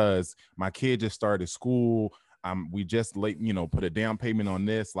 Because my kid just started school. We just put a down payment on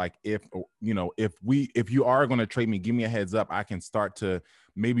this. Like if you are going to trade me, give me a heads up. I can start to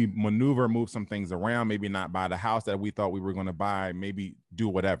maybe move some things around, maybe not buy the house that we thought we were going to buy, maybe do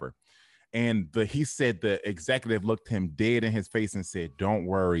whatever. And he said the executive looked him dead in his face and said, don't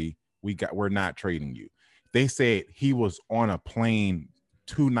worry, we're not trading you. They said he was on a plane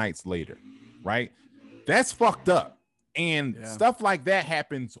 2 nights later, right? That's fucked up. And stuff like that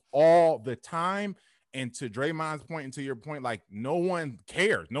happens all the time. And to Draymond's point and to your point, like no one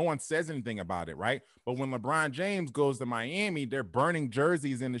cares. No one says anything about it, right? But when LeBron James goes to Miami, they're burning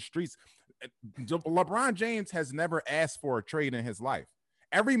jerseys in the streets. LeBron James has never asked for a trade in his life.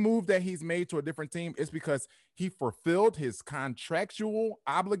 Every move that he's made to a different team is because he fulfilled his contractual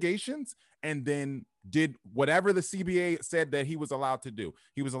obligations and then did whatever the CBA said that he was allowed to do.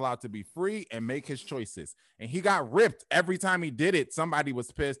 He was allowed to be free and make his choices. And he got ripped every time he did it. Somebody was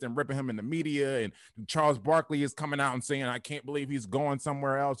pissed and ripping him in the media. And Charles Barkley is coming out and saying, I can't believe he's going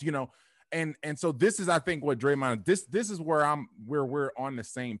somewhere else, And so this is, I think, what Draymond, this is where we're on the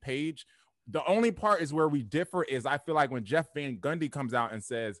same page. The only part is where we differ is I feel like when Jeff Van Gundy comes out and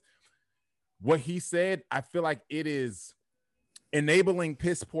says what he said, I feel like it is enabling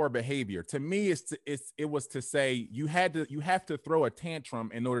piss poor behavior. To me, it was to say you have to throw a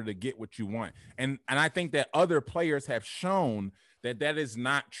tantrum in order to get what you want. And I think that other players have shown that is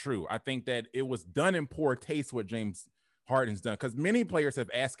not true. I think that it was done in poor taste what James Harden's done, because many players have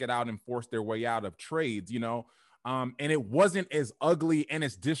asked it out and forced their way out of trades, And it wasn't as ugly and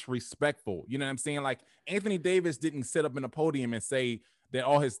as disrespectful. You know what I'm saying? Like Anthony Davis didn't sit up in a podium and say that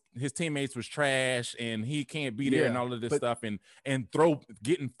all his teammates was trash and he can't be there and all of this stuff and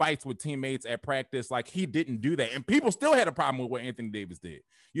getting fights with teammates at practice. Like he didn't do that. And people still had a problem with what Anthony Davis did.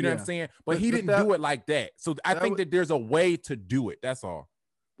 You know what I'm saying? But he didn't do it like that. So I think that there's a way to do it. That's all.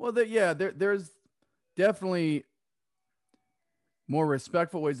 Well, there's definitely more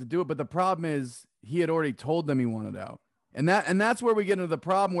respectful ways to do it. But the problem is he had already told them he wanted out. And that's where we get into the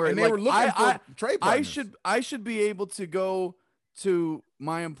problem where they were looking for trade partners. I should be able to go to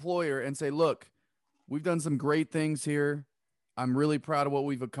my employer and say, look, we've done some great things here. I'm really proud of what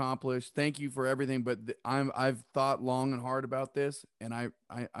we've accomplished. Thank you for everything. But I've thought long and hard about this and I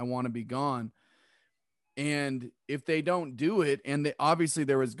want to be gone. And if they don't do it, and they obviously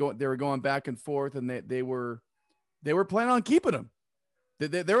they were going back and forth and they were planning on keeping him.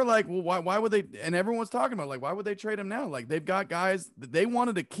 They were like, well, why would they? And everyone was talking about, like, why would they trade him now? Like, they've got guys that they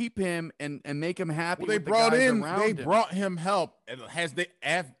wanted to keep him and make him happy. Well, brought him help as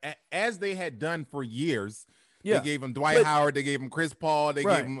they had done for years. Yeah. They gave him Dwight Howard. They gave him Chris Paul. They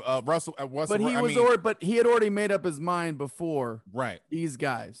gave him Russell. But he had already made up his mind before. Right. These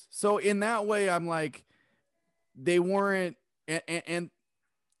guys. So in that way, I'm like, they weren't, and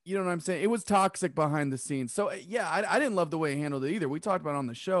you know what I'm saying? It was toxic behind the scenes. So yeah, I didn't love the way he handled it either. We talked about it on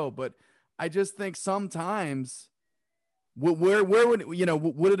the show, but I just think sometimes where would,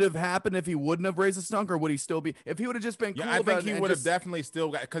 would it have happened if he wouldn't have raised a stunk, or would he still be, if he would have just been cool I think he would have definitely still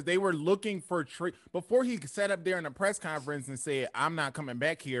got, because they were looking for before he sat up there in a press conference and said, I'm not coming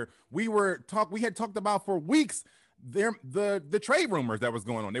back here. We had talked about for weeks the trade rumors that was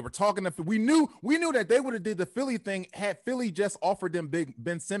going on. They were talking to, we knew that they would have did the Philly thing had Philly just offered them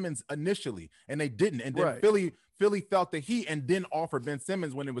Ben Simmons initially, and they didn't. And then Philly felt the heat and then offered Ben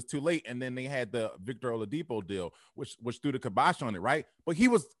Simmons when it was too late. And then they had the Victor Oladipo deal, which threw the kibosh on it, right? But he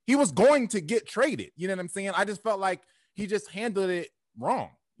was going to get traded. You know what I'm saying? I just felt like he just handled it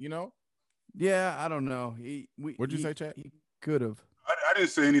wrong, Yeah, I don't know. What'd you say, Chad? He could have. I didn't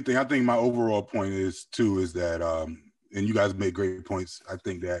say anything. I think my overall point is that, and you guys made great points. I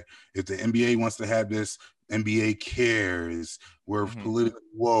think that if the NBA wants to have this, NBA cares, we're politically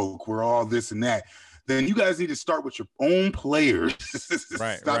woke, we're all this and that, then you guys need to start with your own players.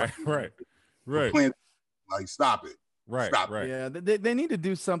 Right. Playing, like, stop it. Right. Yeah, they need to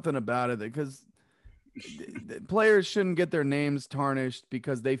do something about it, because the players shouldn't get their names tarnished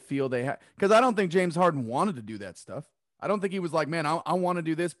because they feel they have. Because I don't think James Harden wanted to do that stuff. I don't think he was like, man, I want to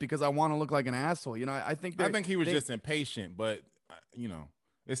do this because I want to look like an asshole. I think he was just impatient, but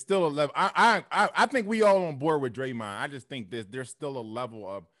it's still a level. I think we all on board with Draymond. I just think there's still a level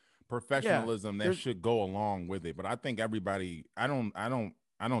of professionalism that should go along with it. But I think everybody, I don't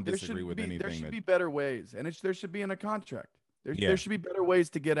disagree with anything. There should be better ways, and there should be in a contract. There should be better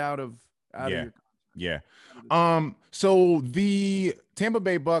ways to get out of your. Yeah. So the Tampa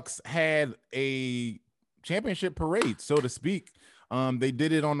Bay Bucks had a championship parade, so to speak. They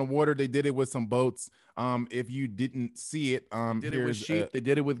did it on the water. They did it with some boats. If you didn't see it, did it with sheep. They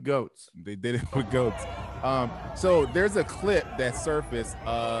did it with goats. They did it with goats. So there's a clip that surfaced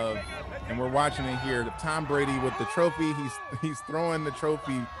of, and we're watching it here, Tom Brady with the trophy. He's throwing the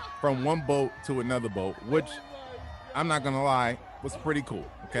trophy from one boat to another boat, which I'm not gonna lie, was pretty cool.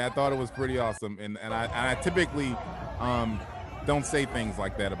 Okay, I thought it was pretty awesome, and I typically don't say things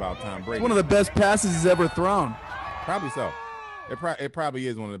like that about Tom Brady. It's one of the best passes he's ever thrown. Probably so. It probably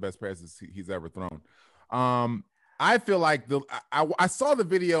is one of the best passes he's ever thrown. I feel like I saw the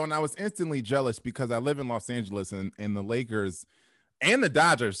video and I was instantly jealous because I live in Los Angeles, and the Lakers and the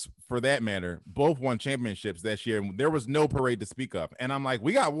Dodgers, for that matter, both won championships that year. There was no parade to speak of. And I'm like,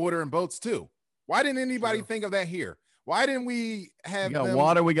 we got water and boats too. Why didn't anybody think of that here? Why didn't we have We got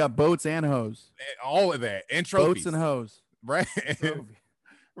water, we got boats and hose. All of that. And trophies. Boats and hose. Right.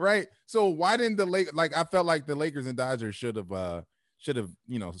 Right. So why didn't the Lakers, I felt like the Lakers and Dodgers should have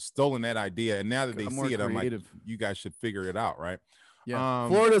stolen that idea. And now that they see it, I'm like, you guys should figure it out, right? Yeah.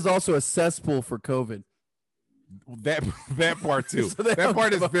 Florida's also a cesspool for COVID. That part too. So that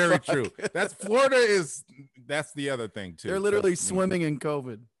part is very true. That's the other thing too. They're literally swimming in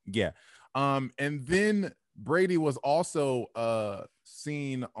COVID. Yeah. And then Brady was also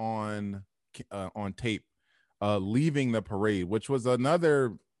seen on tape leaving the parade, which was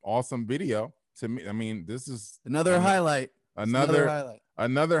another awesome video to me. I mean, this is another highlight.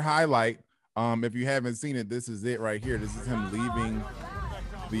 Another highlight. If you haven't seen it, this is it right here. This is him leaving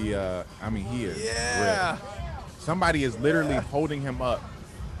the he is ripped. Somebody is literally holding him up.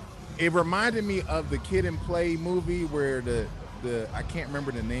 It reminded me of the Kid and Play movie where the I can't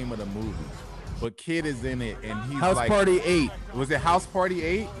remember the name of the movie. but Kid is in it, and he's House like, Party 8. was it House Party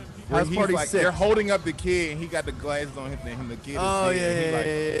 8? House Party like, 6. They're holding up the kid, and he got the glasses on him, and the kid is like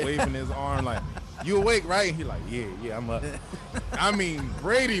waving his arm like, "You awake, right?" And he like, "Yeah, I'm up." I mean,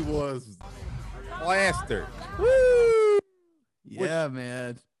 Brady was plastered. Woo! Yeah,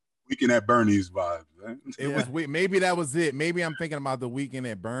 man. Weekend at Bernie's vibe. Right? It was weird. Maybe that was it. Maybe I'm thinking about the Weekend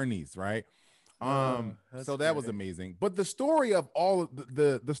at Bernie's, right? So that was amazing. But the story of all of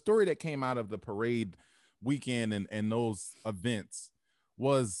the story that came out of the parade weekend and those events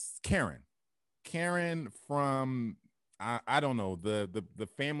was Karen from I don't know, the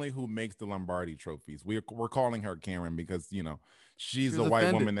family who makes the Lombardi trophies. We're calling her Karen because she's a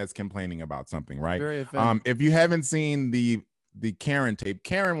white woman that's complaining about something, right? Very offended. If you haven't seen the Karen tape,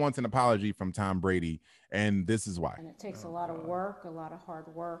 Karen wants an apology from Tom Brady, and this is why. And it takes a lot of work, a lot of hard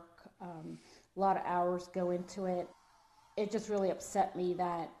work, a lot of hours go into it. It just really upset me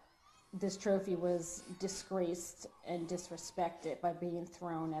that this trophy was disgraced and disrespected by being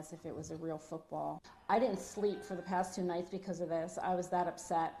thrown as if it was a real football. I didn't sleep for the past 2 nights because of this. I was that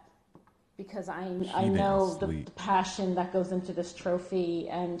upset because I know the passion that goes into this trophy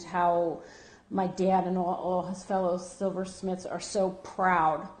and how my dad and all his fellow silversmiths are so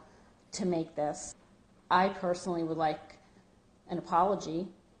proud to make this. I personally would like an apology,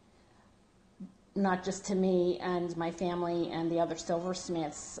 not just to me and my family and the other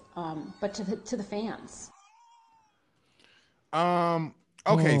silversmiths, but to the fans.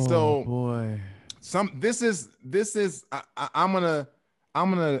 Okay, so boy, this is I'm gonna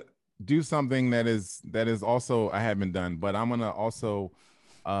do something that is also I haven't done, but I'm gonna also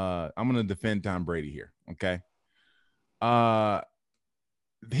I'm gonna defend Tom Brady here. Okay.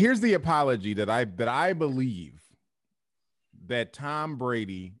 Here's the apology that I believe that Tom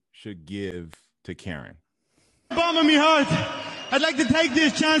Brady should give to Karen. Bottom of my heart, I'd like to take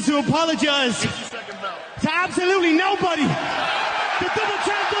this chance to apologize to absolutely nobody. The double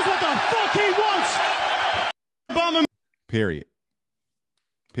champ does what the fuck he wants. Period.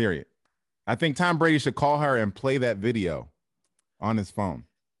 I think Tom Brady should call her and play that video on his phone.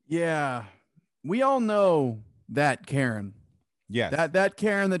 Yeah, we all know that Karen. Yes. That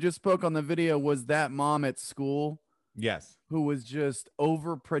Karen that just spoke on the video was that mom at school. Yes. Who was just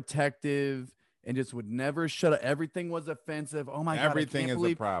overprotective and just would never shut up. Everything was offensive. Oh my God. Everything is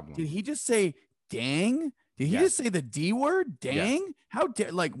a problem. Did he just say dang? Did he just say the D word? Dang? Yes. How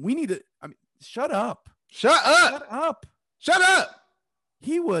dare, like, we need to, shut up. Shut up. Shut up. Shut up.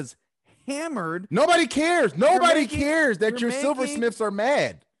 He was hammered. Nobody cares. Nobody cares that your silversmiths are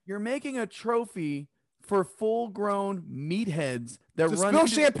mad. You're making a trophy for full-grown meatheads that to run spill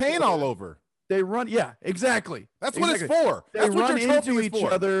champagne all over. They run, yeah, exactly. That's what it's for. They run into each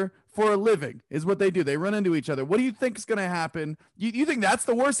for. other for a living, is what they do. They run into each other. What do you think is going to happen? You think that's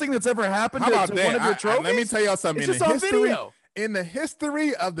the worst thing that's ever happened to one of your trophies? Let me tell y'all something. It's just on video. In the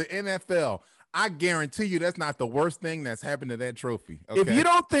history of the NFL, I guarantee you that's not the worst thing that's happened to that trophy. Okay? If you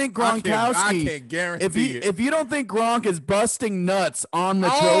don't think Gronkowski, I can't guarantee if you don't think Gronk is busting nuts on the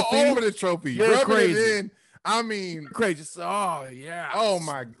all trophy, over the trophy, you're crazy. It in, I mean, crazy. Oh yeah. Oh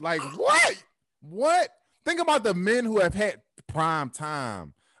my, like what? What? Think about the men who have had prime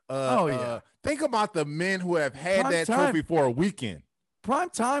time. Think about the men who have had prime that time. Trophy for a weekend. Prime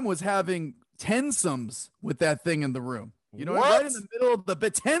time was having tensomes with that thing in the room. You know, what? Right in the middle of the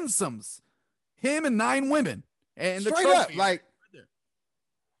tensomes. Him and 9 women. And straight the up, like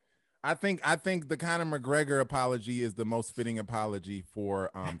I think the Conor McGregor apology is the most fitting apology for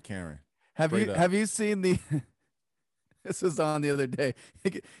Karen. Have you seen the this was on the other day.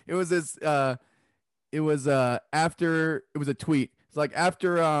 It was this it was after it was a tweet. It's like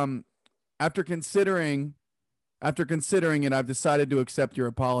after considering it, I've decided to accept your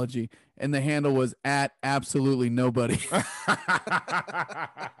apology. And the handle was at absolutely nobody.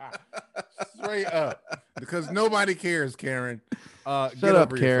 Straight up. Because nobody cares, Karen. Shut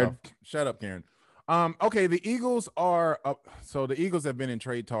up, Karen. Shut up, Karen. Okay, the Eagles are up. So the Eagles have been in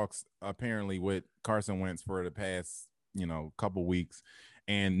trade talks apparently with Carson Wentz for the past, couple weeks,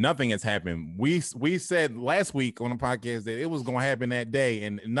 and nothing has happened. We said last week on the podcast that it was going to happen that day,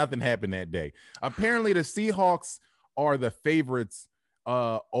 and nothing happened that day. Apparently, the Seahawks are the favorites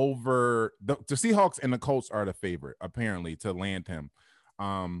over the Seahawks, and the Colts are the favorite apparently to land him.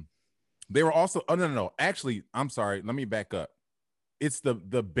 They were also no. Actually, I'm sorry. Let me back up. It's the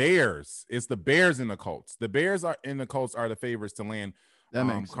Bears. It's the Bears and the Colts. The Bears are in the Colts are the favorites to land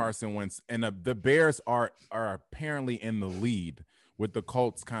Carson Wentz, and the Bears are apparently in the lead, with the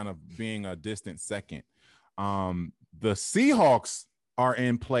Colts kind of being a distant second. The Seahawks are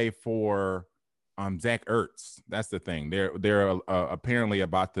in play for Zach Ertz. That's the thing. They're apparently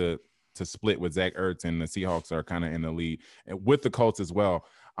about to to split with Zach Ertz, and the Seahawks are kind of in the lead with the Colts as well.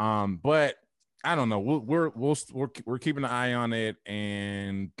 But I don't know. We're keeping an eye on it,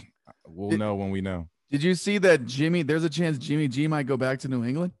 and we'll know when we know. Did you see that there's a chance Jimmy G might go back to New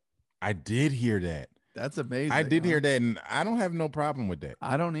England? I did hear that. That's amazing. I did hear that, and I don't have no problem with that.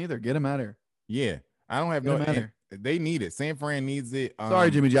 I don't either. Get him out of here. Yeah, I don't have they need it. San Fran needs it.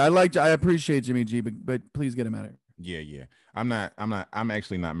 Sorry, Jimmy G. I appreciate Jimmy G, but please get him out of Yeah, here. yeah. I'm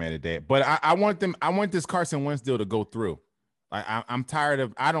actually not mad at that. But I want this Carson Wentz deal to go through. I'm tired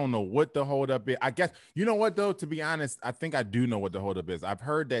of, I don't know what the holdup is. I guess, you know what though, to be honest, I think I do know what the holdup is. I've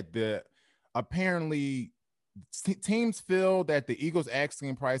heard that apparently teams feel that the Eagles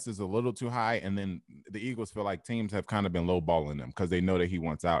asking price is a little too high, and then the Eagles feel like teams have kind of been lowballing them because they know that he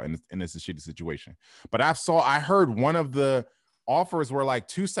wants out, and it's a shitty situation. But I heard one of the offers were like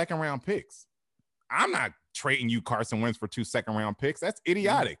 2 second-round picks. I'm not trading you Carson Wentz for 2 second-round picks. That's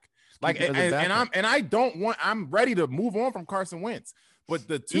idiotic. Like, I'm ready to move on from Carson Wentz, but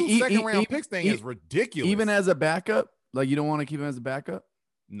the 2 second-round picks thing is ridiculous. Even as a backup, like you don't want to keep him as a backup.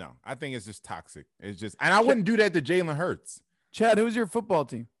 No, I think it's just toxic. It's just, and I wouldn't do that to Jalen Hurts. Chad, who's your football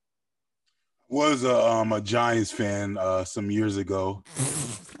team? Was a Giants fan some years ago.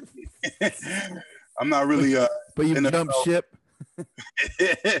 I'm not really but you jumped ship.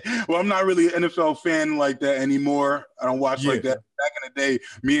 Well, I'm not really an NFL fan like that anymore. I don't watch like that. Back in the day,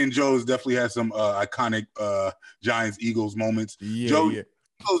 me and Joe's definitely had some iconic Giants Eagles moments. Eagles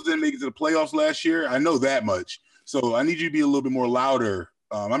didn't make it to the playoffs last year. I know that much. So I need you to be a little bit more louder.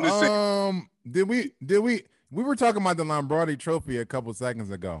 I'm just saying. We were talking about the Lombardi Trophy a couple seconds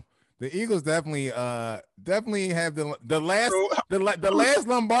ago. The Eagles definitely have the last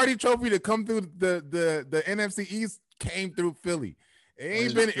Lombardi Trophy to come through the NFC East came through Philly.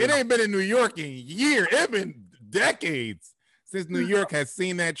 It ain't been in New York in years. It's been decades since New York has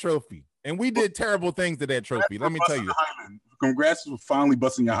seen that trophy, and we did terrible things to that trophy. Let me tell you. Congrats for finally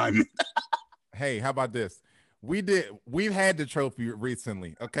busting your hymen. Hey, how about this? We've had the trophy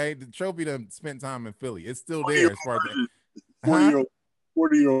recently. Okay, the trophy that spent time in Philly. It's still there as far as that.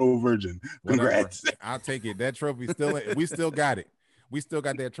 40-year-old virgin. Congrats. Whatever. I'll take it. That trophy we still got it. We still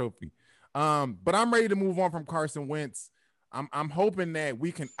got that trophy. But I'm ready to move on from Carson Wentz. I'm hoping that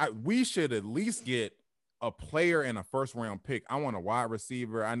we should at least get a player and a first round pick. I want a wide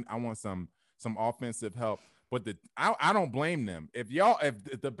receiver. I want some offensive help. But I don't blame them. If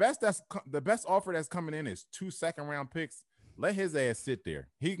the best offer that's coming in is 2 second-round picks, let his ass sit there.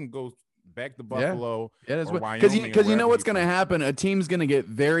 He can go back to Buffalo. Yeah, because you know what's going to happen. A team's going to get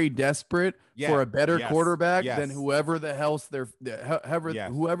very desperate for a better quarterback than whoever the hell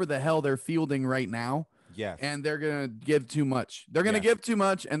they're fielding right now. Yes. And they're going to give too much. They're going to give too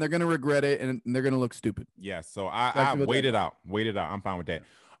much, and they're going to regret it, and they're going to look stupid. Yes. So I wait it out. Wait it out. I'm fine with that.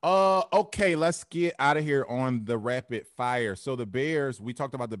 Okay, let's get out of here on the rapid fire. So the Bears, we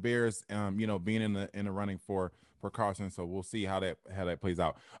talked about the Bears, being in the running for Carson. So we'll see how that plays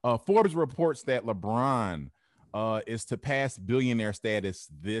out. Forbes reports that LeBron is to pass billionaire status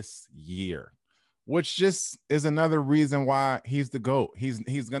this year, which just is another reason why he's the GOAT. He's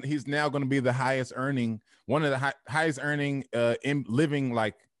now going to be the highest earning, one of the highest earning living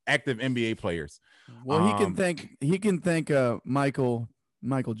like active NBA players. Well, he can thank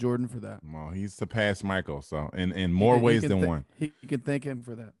Michael Jordan for that. Well, he's surpassed Michael, so in more ways than one. He can thank him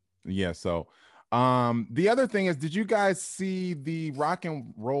for that. Yeah. So, the other thing is, did you guys see the Rock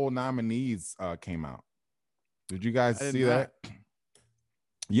and Roll nominees came out? Did you guys see that?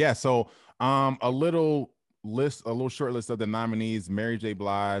 Yeah. So, a little short list of the nominees: Mary J.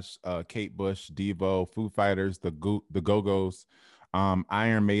 Blige, Kate Bush, Devo, Foo Fighters, the Go-Go's,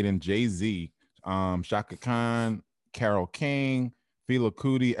 Iron Maiden, Jay-Z, Shaka Khan, Carole King, Fela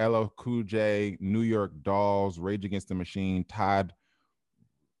Kuti, LL Cool J, New York Dolls, Rage Against the Machine, Todd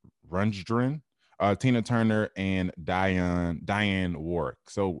Rundgren, Tina Turner, and Diane Warwick.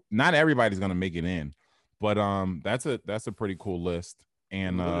 So not everybody's gonna make it in, but that's a pretty cool list.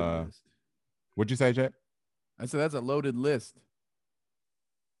 And what'd you say, Chet? I said that's a loaded list.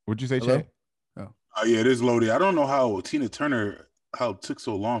 What'd you say, Chet? Oh yeah, it is loaded. I don't know how it took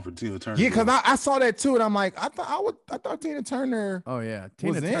so long for Tina Turner. Yeah, because I saw that too, and I'm like, I thought Tina Turner. Oh yeah,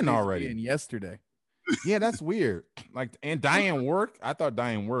 Tina was in already. Yesterday. Yeah, that's weird. Like, and Diane Warwick, I thought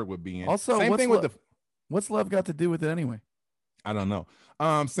Diane Warwick would be in. Also, same thing with what's love got to do with it anyway? I don't know.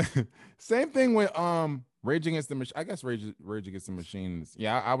 Same thing with Rage Against the Machine. I guess Rage Against the Machine.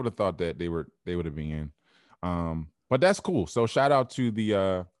 Yeah, I would have thought that they would have been in. But that's cool. So shout out to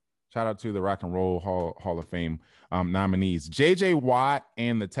the Rock and Roll Hall of Fame nominees. JJ Watt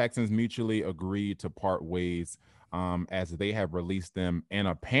and the Texans mutually agreed to part ways as they have released them, and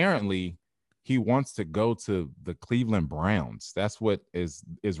apparently he wants to go to the Cleveland Browns. That's what is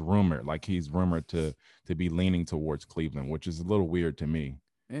rumored. Like he's rumored to be leaning towards Cleveland, which is a little weird to me.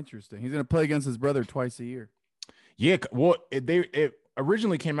 Interesting. He's going to play against his brother twice a year. Yeah, well, it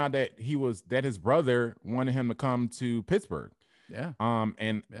originally came out that his brother wanted him to come to Pittsburgh. Yeah.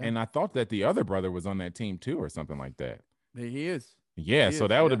 And I thought that the other brother was on that team too, or something like that. He is. Yeah, so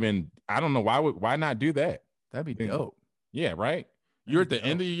that would have been. I don't know why not do that. That'd be dope. Yeah, right. You're at the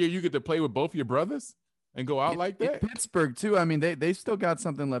end of the year, you get to play with both your brothers and go out like that. Pittsburgh too. I mean, they still got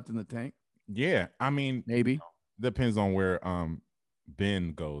something left in the tank. Yeah, I mean, maybe depends on where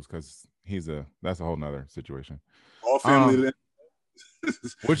Ben goes, because that's a whole nother situation. All family.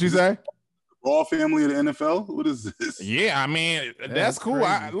 What'd you say? All family of the NFL. What is this? Yeah, I mean that's cool.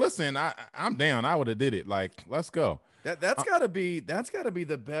 I'm down. I would have did it. Like, let's go. That's gotta be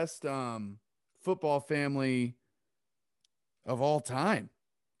the best football family of all time.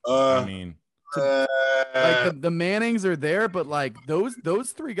 I mean, like the Mannings are there, but like those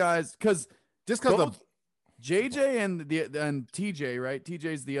three guys, because of JJ and TJ, right?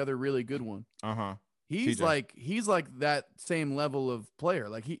 TJ's the other really good one. He's like that same level of player.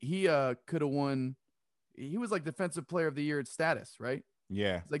 Like he could have won. He was like defensive player of the year at status, right?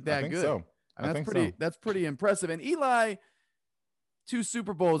 Yeah, it's like that I think good. So. And that's pretty impressive. And Eli, 2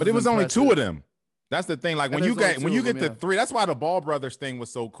 Super Bowls, but it was only 2 of them. That's the thing. Like when you get to 3, that's why the Ball brothers thing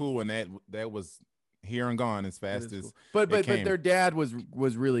was so cool, and that was here and gone as fast as. Cool. But their dad was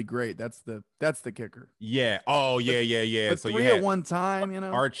really great. That's the kicker. Yeah. Oh yeah. But so 3 at one time, you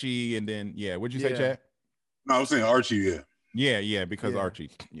know, Archie, and then what'd you say, Chad? No, I was saying Archie. Yeah, because Archie.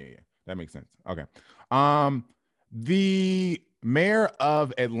 Yeah, that makes sense. Okay. The mayor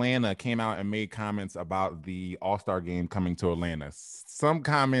of Atlanta came out and made comments about the All-Star game coming to Atlanta. Some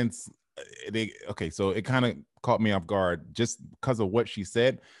comments, so it kind of caught me off guard just because of what she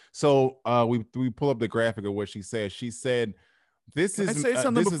said. So we pull up the graphic of what she said. She said, "This is." Can I say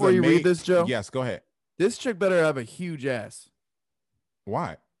something before you read this, Joe? Yes, go ahead. This chick better have a huge ass.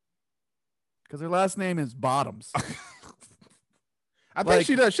 Why? Because her last name is Bottoms. I think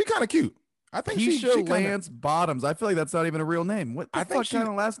she does. She kind of cute. I think she Lance Bottoms. I feel like that's not even a real name. What the fuck kind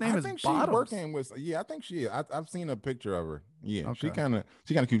of last name is Bottoms? She's working with. Yeah, I think she is. I've seen a picture of her. Yeah, okay. She kind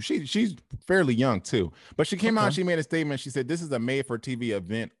of cute. She's fairly young too. But she came out. She made a statement. She said, "This is a made-for-TV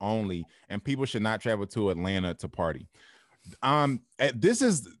event only, and people should not travel to Atlanta to party." This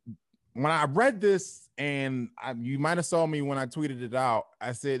is when I read this, and you might have saw me when I tweeted it out.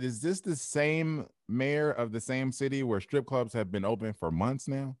 I said, "Is this the same mayor of the same city where strip clubs have been open for months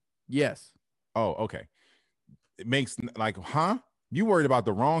now?" Yes. Oh, okay. It makes you worried about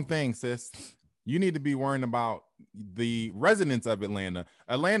the wrong thing, sis. You need to be worrying about the residents of Atlanta.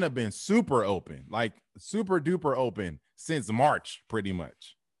 Atlanta been super open, like super duper open since March, pretty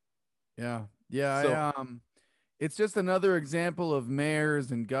much. Yeah. It's just another example of mayors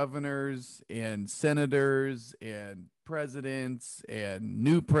and governors and senators and presidents and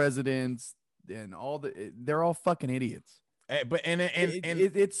new presidents and they're all fucking idiots. But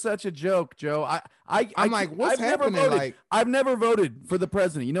it's such a joke, Joe. I'm like, what's happening? I've never voted for the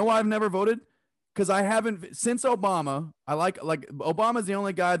president. You know why I've never voted? Because I haven't since Obama. I like Obama's the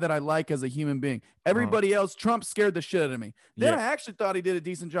only guy that I like as a human being. Everybody else, Trump scared the shit out of me. Then I actually thought he did a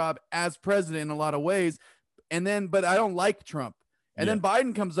decent job as president in a lot of ways. But I don't like Trump. And then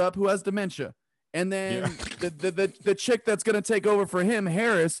Biden comes up, who has dementia. And then the chick that's going to take over for him,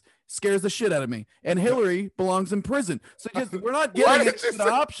 Harris, scares the shit out of me. And Hillary belongs in prison. So we're not getting into the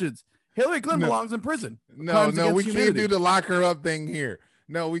options. Hillary Clinton belongs in prison. No, we can't do the lock her up thing here.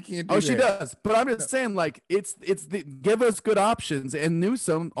 No, we can't do that. She does. But I'm just saying, like, give us good options. And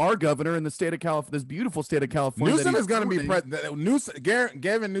Newsom, our governor in the state of California, this beautiful state of California. Newsom is going to be president.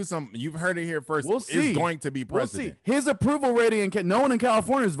 Gavin Newsom, you've heard it here first. We'll see. Is going to be president. We'll see. His approval rating, no one in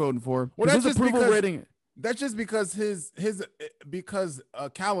California is voting for. Well, that's his approval rating. That's just because because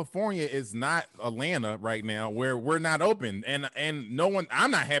California is not Atlanta right now, where we're not open, and no one.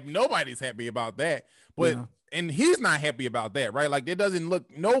 I'm not happy. Nobody's happy about that. But and he's not happy about that, right? Like it doesn't look.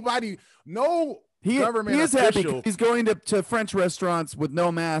 Government he is official. Happy. He's going to French restaurants with no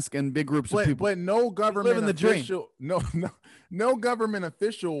mask and big groups of people. But no government official. No government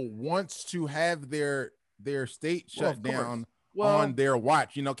official wants to have their state shut down. On their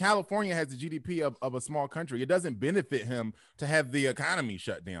watch. You know, California has the GDP of a small country. It doesn't benefit him to have the economy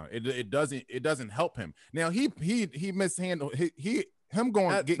shut down. It doesn't help him. Now he mishandled him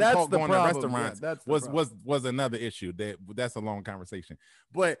getting caught going to restaurants was another issue. That's a long conversation.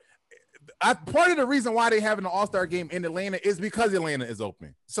 But part of the reason why they having an All-Star game in Atlanta is because Atlanta is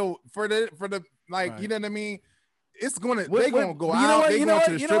open. So for the you know what I mean? it's gonna What- they what- gonna go you know out. what- They you know going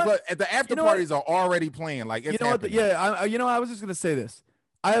to what- the you know strip what? club. The after You know what? parties are already playing. Like it's You know what? happening. I was just gonna say this.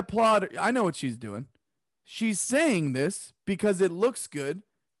 I applaud. I know what she's doing. She's saying this because it looks good.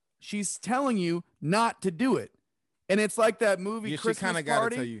 She's telling you not to do it, and it's like that movie Yeah, she Christmas kind of got to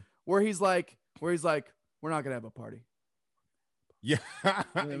tell Party you. where he's like, we're not gonna have a party. Yeah,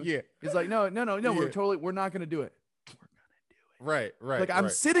 know? yeah, He's like, no, Yeah. we're not gonna do it. right. Like I'm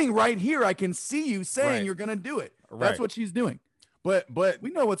right. sitting right here, I can see you saying Right. you're gonna do it. Right. That's what she's doing. But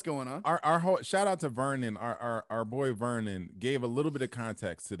We know what's going on. our whole shout out to Vernon, our boy Vernon gave a little bit of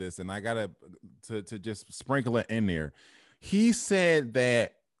context to this, and I gotta to just sprinkle it in there. He said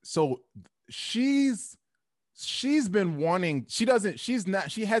that so she's been wanting, she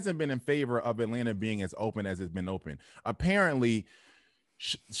hasn't been in favor of Atlanta being as open as it's been open. Apparently,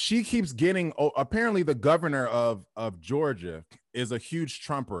 she keeps getting, apparently the governor of Georgia is a huge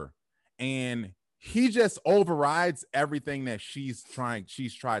Trumper, and he just overrides everything that she's tried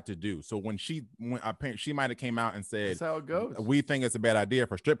to do. So when she might have came out and said, That's how it goes. we think it's a bad idea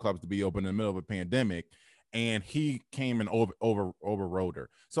for strip clubs to be open in the middle of a pandemic, and he came and overrode her.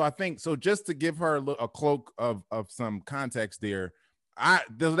 So I think, so just to give her a cloak of some context there,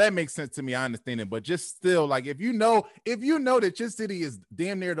 that makes sense to me. I understand it, but just still, like, if you know that your city is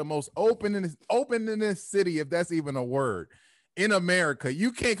damn near the most open in this city, if that's even a word, in America,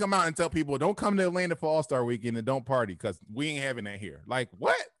 you can't come out and tell people don't come to Atlanta for All-Star Weekend and don't party, because we ain't having that here. Like,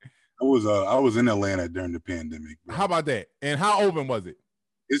 what? I was in Atlanta during the pandemic. Bro. How about that? And how open was it?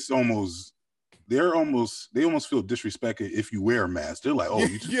 It's they almost feel disrespected if you wear a mask. They're like, oh,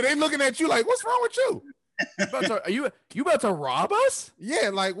 yeah, they looking at you like, what's wrong with you? Are you about to rob us? Yeah,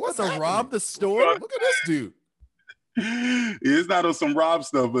 like, what's to happening? rob the store? Look at this dude. It's not on some rob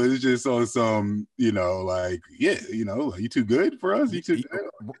stuff, but it's just on some, like, yeah, you too good for us. You too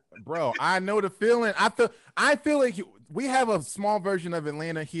Bro, I know the feeling. I feel like we have a small version of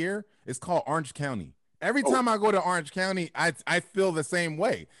Atlanta here. It's called Orange County. Every time I go to Orange County, I feel the same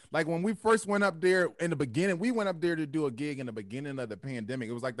way. Like when we first went up there in the beginning, we went up there to do a gig in the beginning of the pandemic.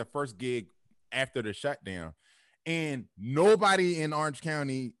 It was like the first gig after the shutdown. And nobody in Orange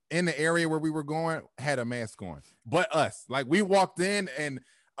County in the area where we were going had a mask on, but us. Like we walked in and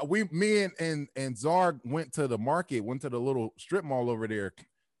me and Zarg went to the market, went to the little strip mall over there.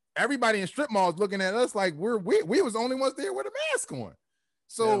 Everybody in strip malls looking at us like we was the only ones there with a mask on.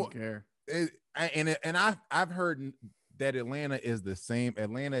 So I don't care. I've heard that Atlanta is the same.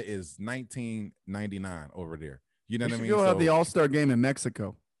 Atlanta is 1999 over there. You know what I mean? Go have the All-Star game in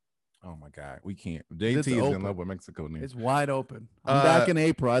Mexico. Oh my God, we can't. JT is in love with Mexico now. It's wide open. I'm back in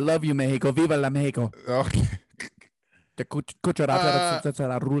April. I love you, Mexico. Viva la Mexico. Okay. I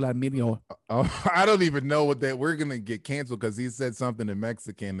don't even know what that. We're gonna get canceled because he said something in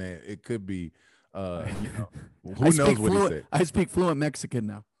Mexican that it could be. Who knows what he said? I speak fluent Mexican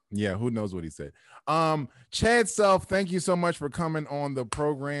now. Yeah, who knows what he said? Chad Selph, thank you so much for coming on the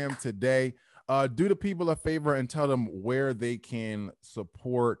program today. Do the people a favor and tell them where they can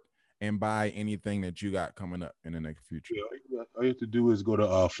support and buy anything that you got coming up in the next future. Yeah, all you have to do is go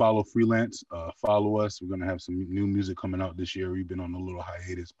to follow Freelance, follow us. We're gonna have some new music coming out this year. We've been on a little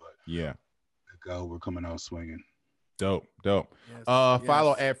hiatus, but yeah, we're coming out swinging. Dope. Yes,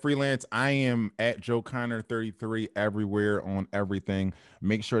 Follow at Freelance. I am at Joe Connor 33 everywhere on everything.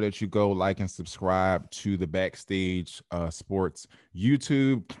 Make sure that you go like and subscribe to the Backstage Sports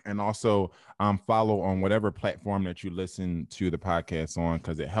YouTube, and also follow on whatever platform that you listen to the podcast on,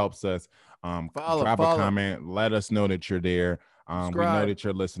 because it helps us. Drop a comment, let us know that you're there. We know that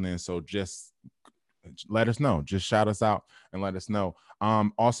you're listening, so just let us know. Just shout us out and let us know.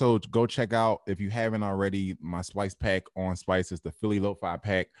 Also, go check out, if you haven't already, my Spice pack on Spice. It's the Philly Lo-Fi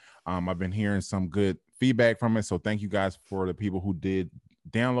pack. I've been hearing some good feedback from it, so thank you guys for the people who did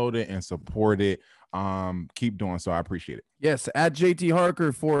download it and support it. Keep doing so. I appreciate it. Yes, at JT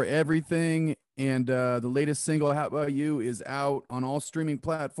Harker for everything. And the latest single, How About You, is out on all streaming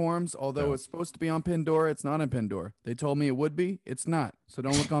platforms. Although it's supposed to be on Pandora, it's not on Pandora. They told me it would be. It's not. So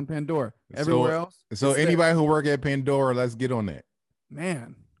don't look on Pandora. Everywhere else. So anybody who work at Pandora, let's get on that.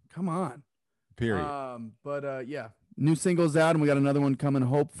 Man, come on. Period. Yeah, new singles out, and we got another one coming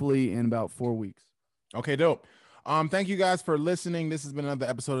hopefully in about 4 weeks. Okay, dope. Thank you guys for listening. This has been another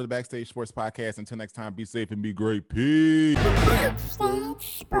episode of the Backstage Sports Podcast. Until next time, be safe and be great. Peace.